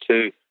applies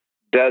to,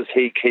 does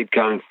he keep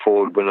going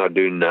forward when I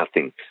do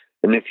nothing?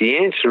 And if the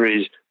answer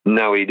is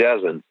no, he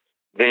doesn't,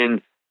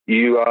 then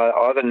you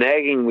are either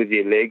nagging with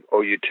your leg,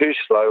 or you're too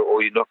slow,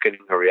 or you're not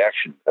getting a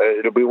reaction.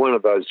 It'll be one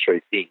of those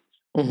 3 things.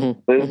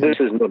 This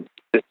is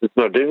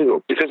not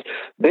difficult, because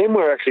then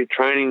we're actually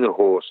training the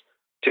horse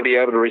to be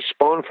able to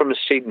respond from a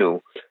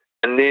signal,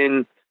 and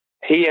then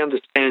he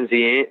understands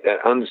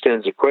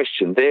the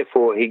question.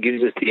 Therefore, he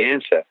gives us the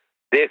answer.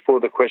 Therefore,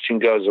 the question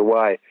goes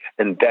away,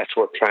 and that's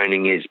what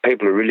training is.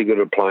 People are really good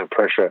at applying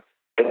pressure,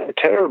 but they're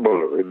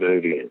terrible at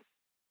removing it.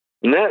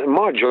 And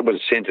my job is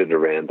centred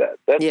around that.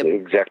 That's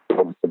exactly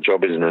what my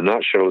job is in a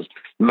nutshell, is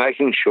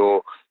making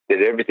sure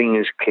that everything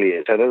is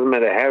clear. So it doesn't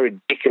matter how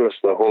ridiculous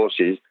the horse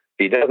is, if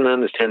he doesn't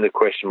understand the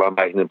question by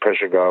making the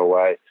pressure go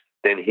away,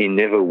 then he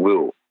never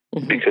will,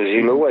 because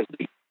he'll always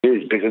be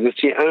confused, because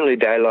it's the only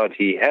daylight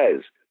he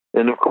has.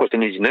 And, of course,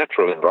 in his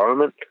natural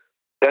environment,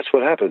 that's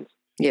what happens.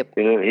 Yep.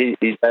 You know,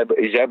 he's able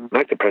to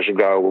make the pressure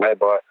go away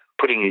by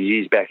putting his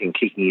ears back and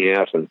kicking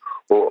out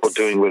or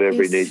doing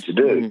whatever he needs to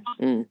do.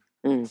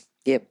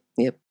 Yep.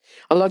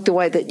 I like the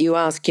way that you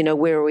ask,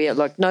 where are we at?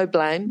 Like, no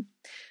blame.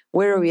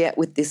 Where are we at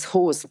with this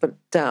horse? But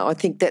I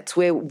think that's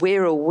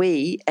where are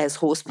we as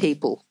horse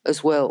people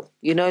as well?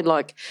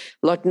 Like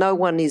no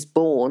one is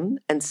born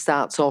and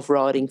starts off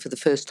riding for the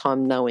first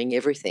time knowing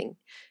everything.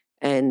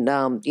 And,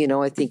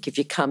 I think if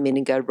you come in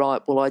and go,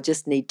 right, well, I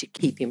just need to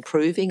keep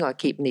improving. I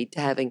need to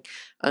having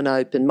an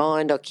open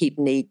mind. I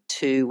need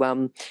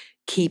to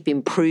keep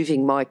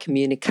improving my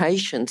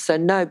communication. So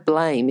no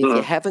blame if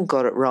you haven't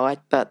got it right,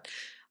 but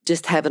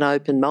just have an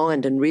open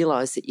mind and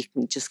realise that you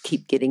can just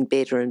keep getting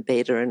better and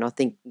better. And I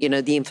think,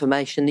 the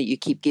information that you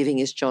keep giving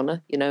us,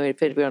 Jonna,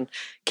 if everyone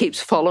keeps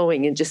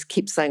following and just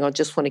keeps saying, I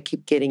just want to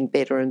keep getting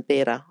better and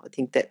better, I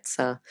think that's,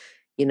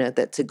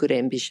 that's a good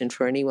ambition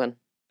for anyone.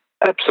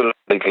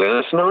 Absolutely,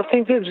 Glenys. And I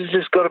think this has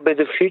just got to be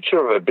the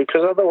future of it,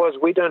 because otherwise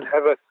we don't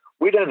have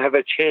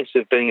a chance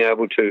of being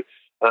able to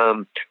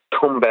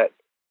combat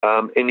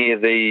any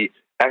of the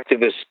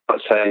activists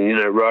saying,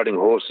 riding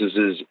horses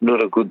is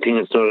not a good thing,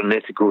 it's not an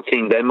ethical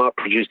thing. They might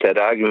produce that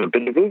argument.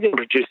 But if we can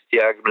produce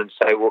the argument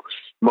and say, well,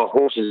 my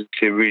horse is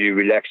actually really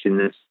relaxed in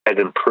this,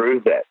 and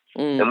prove that.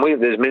 And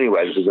there's many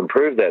ways we can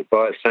prove that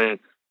by saying,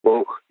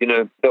 well,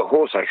 the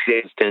horse actually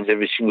understands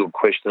every single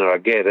question that I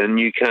get, and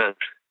you can't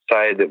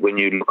say that when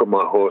you look at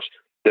my horse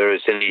there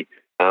is any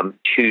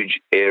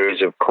huge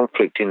areas of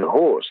conflict in the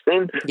horse,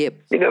 then, Yep.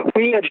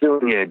 we are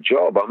doing our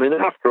job. I mean,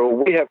 after all,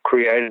 we have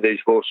created these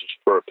horses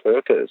for a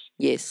purpose.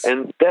 Yes.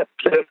 And that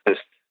purpose,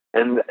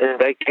 and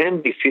they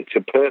can be fit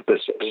for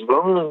purpose as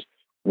long as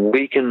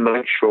we can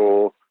make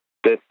sure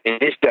that in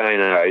this day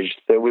and age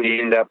that we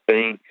end up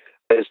being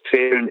as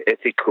fair and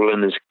ethical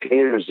and as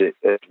clear as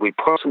we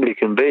possibly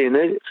can be.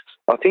 And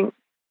I think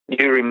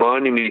you're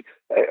reminding me,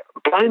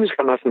 blame has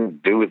got nothing to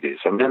do with this.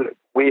 I mean,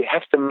 we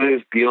have to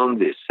move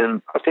beyond this.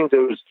 And I think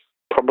there was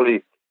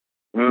probably,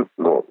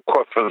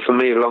 quite for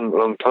me a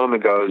long time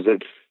ago, is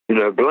that,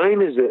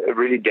 blame is a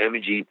really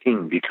damaging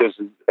thing because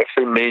it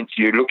actually means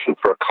you're looking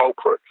for a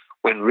culprit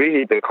when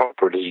really the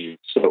culprit is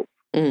yourself.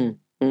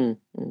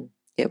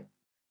 Yep.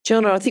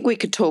 Jonna, I think we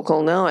could talk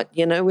all night.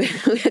 We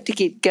have to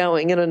keep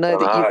going, and I know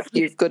that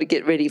you've got to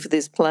get ready for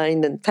this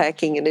plane and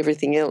packing and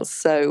everything else.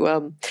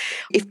 So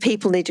if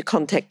people need to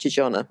contact you,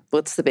 Jonna,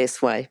 what's the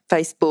best way?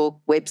 Facebook,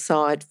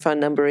 website, phone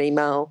number,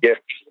 email? Yeah.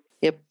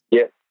 Yep.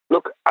 Yeah.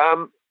 Look,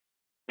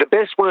 the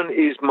best one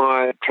is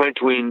my Train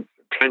to Win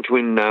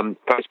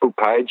Facebook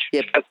page.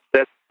 Yep.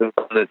 That's the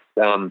one that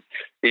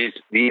is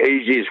the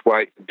easiest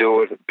way to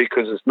do it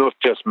because it's not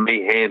just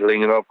me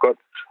handling it. I've got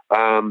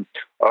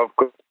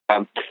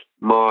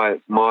my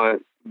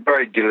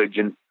very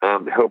diligent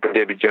helper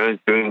Debbie Jones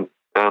doing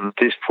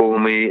this for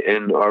me,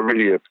 and I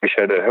really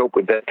appreciate her help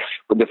with that,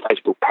 with the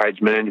Facebook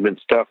page management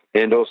stuff,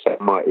 and also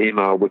my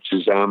email, which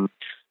is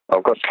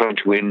I've got Train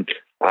to Win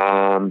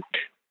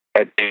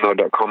at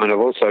gmail.com, and I've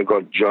also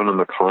got Jonna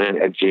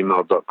McLean at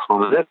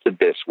gmail.com, and that's the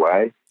best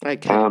way.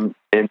 Okay. I'm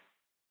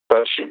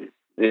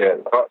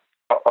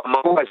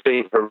always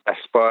being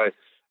harassed by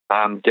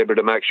Deborah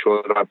to make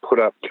sure that I put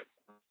up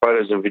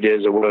photos and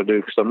videos of what I do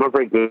because I'm not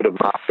very good at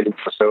marketing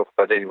myself.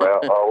 But anyway,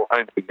 I'll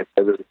aim to get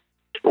better to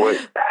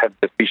have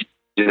the fish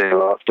in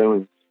our life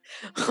doing.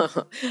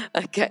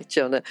 Okay,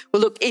 Jonna.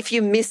 Well, look, if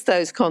you miss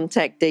those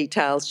contact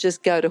details,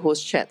 just go to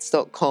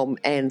horsechats.com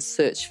and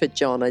search for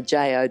Jonna,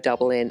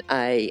 Jonna,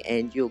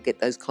 and you'll get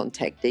those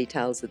contact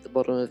details at the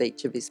bottom of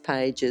each of his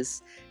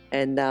pages.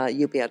 And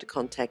you'll be able to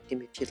contact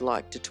him if you'd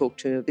like to talk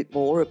to him a bit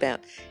more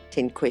about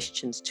 10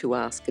 questions to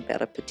ask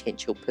about a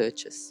potential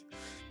purchase.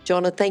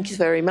 Jonna, thank you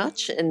very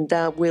much, and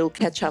we'll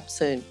catch up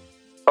soon.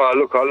 I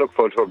look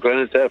forward to it, Glenn.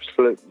 It's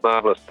absolutely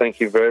marvellous. Thank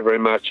you very, very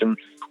much, and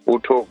we'll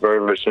talk very,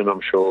 very soon,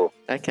 I'm sure.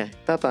 Okay,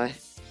 bye-bye.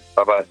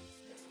 Bye-bye.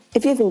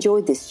 If you've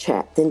enjoyed this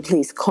chat, then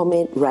please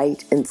comment,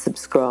 rate and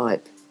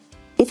subscribe.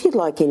 If you'd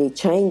like any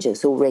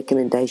changes or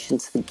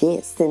recommendations for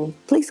guests, then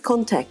please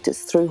contact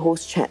us through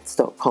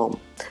horsechats.com.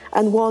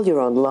 And while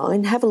you're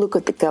online, have a look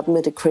at the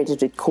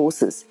government-accredited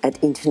courses at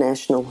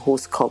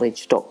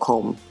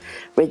internationalhorsecollege.com.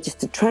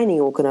 Registered Training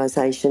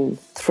Organisation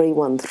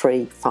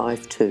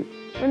 31352.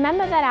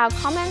 Remember that our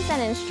comments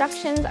and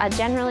instructions are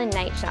general in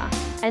nature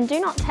and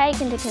do not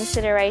take into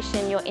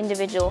consideration your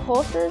individual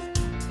horses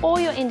or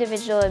your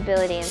individual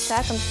ability and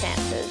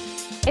circumstances.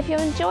 If you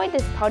enjoyed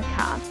this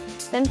podcast,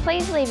 then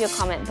please leave your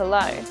comment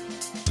below.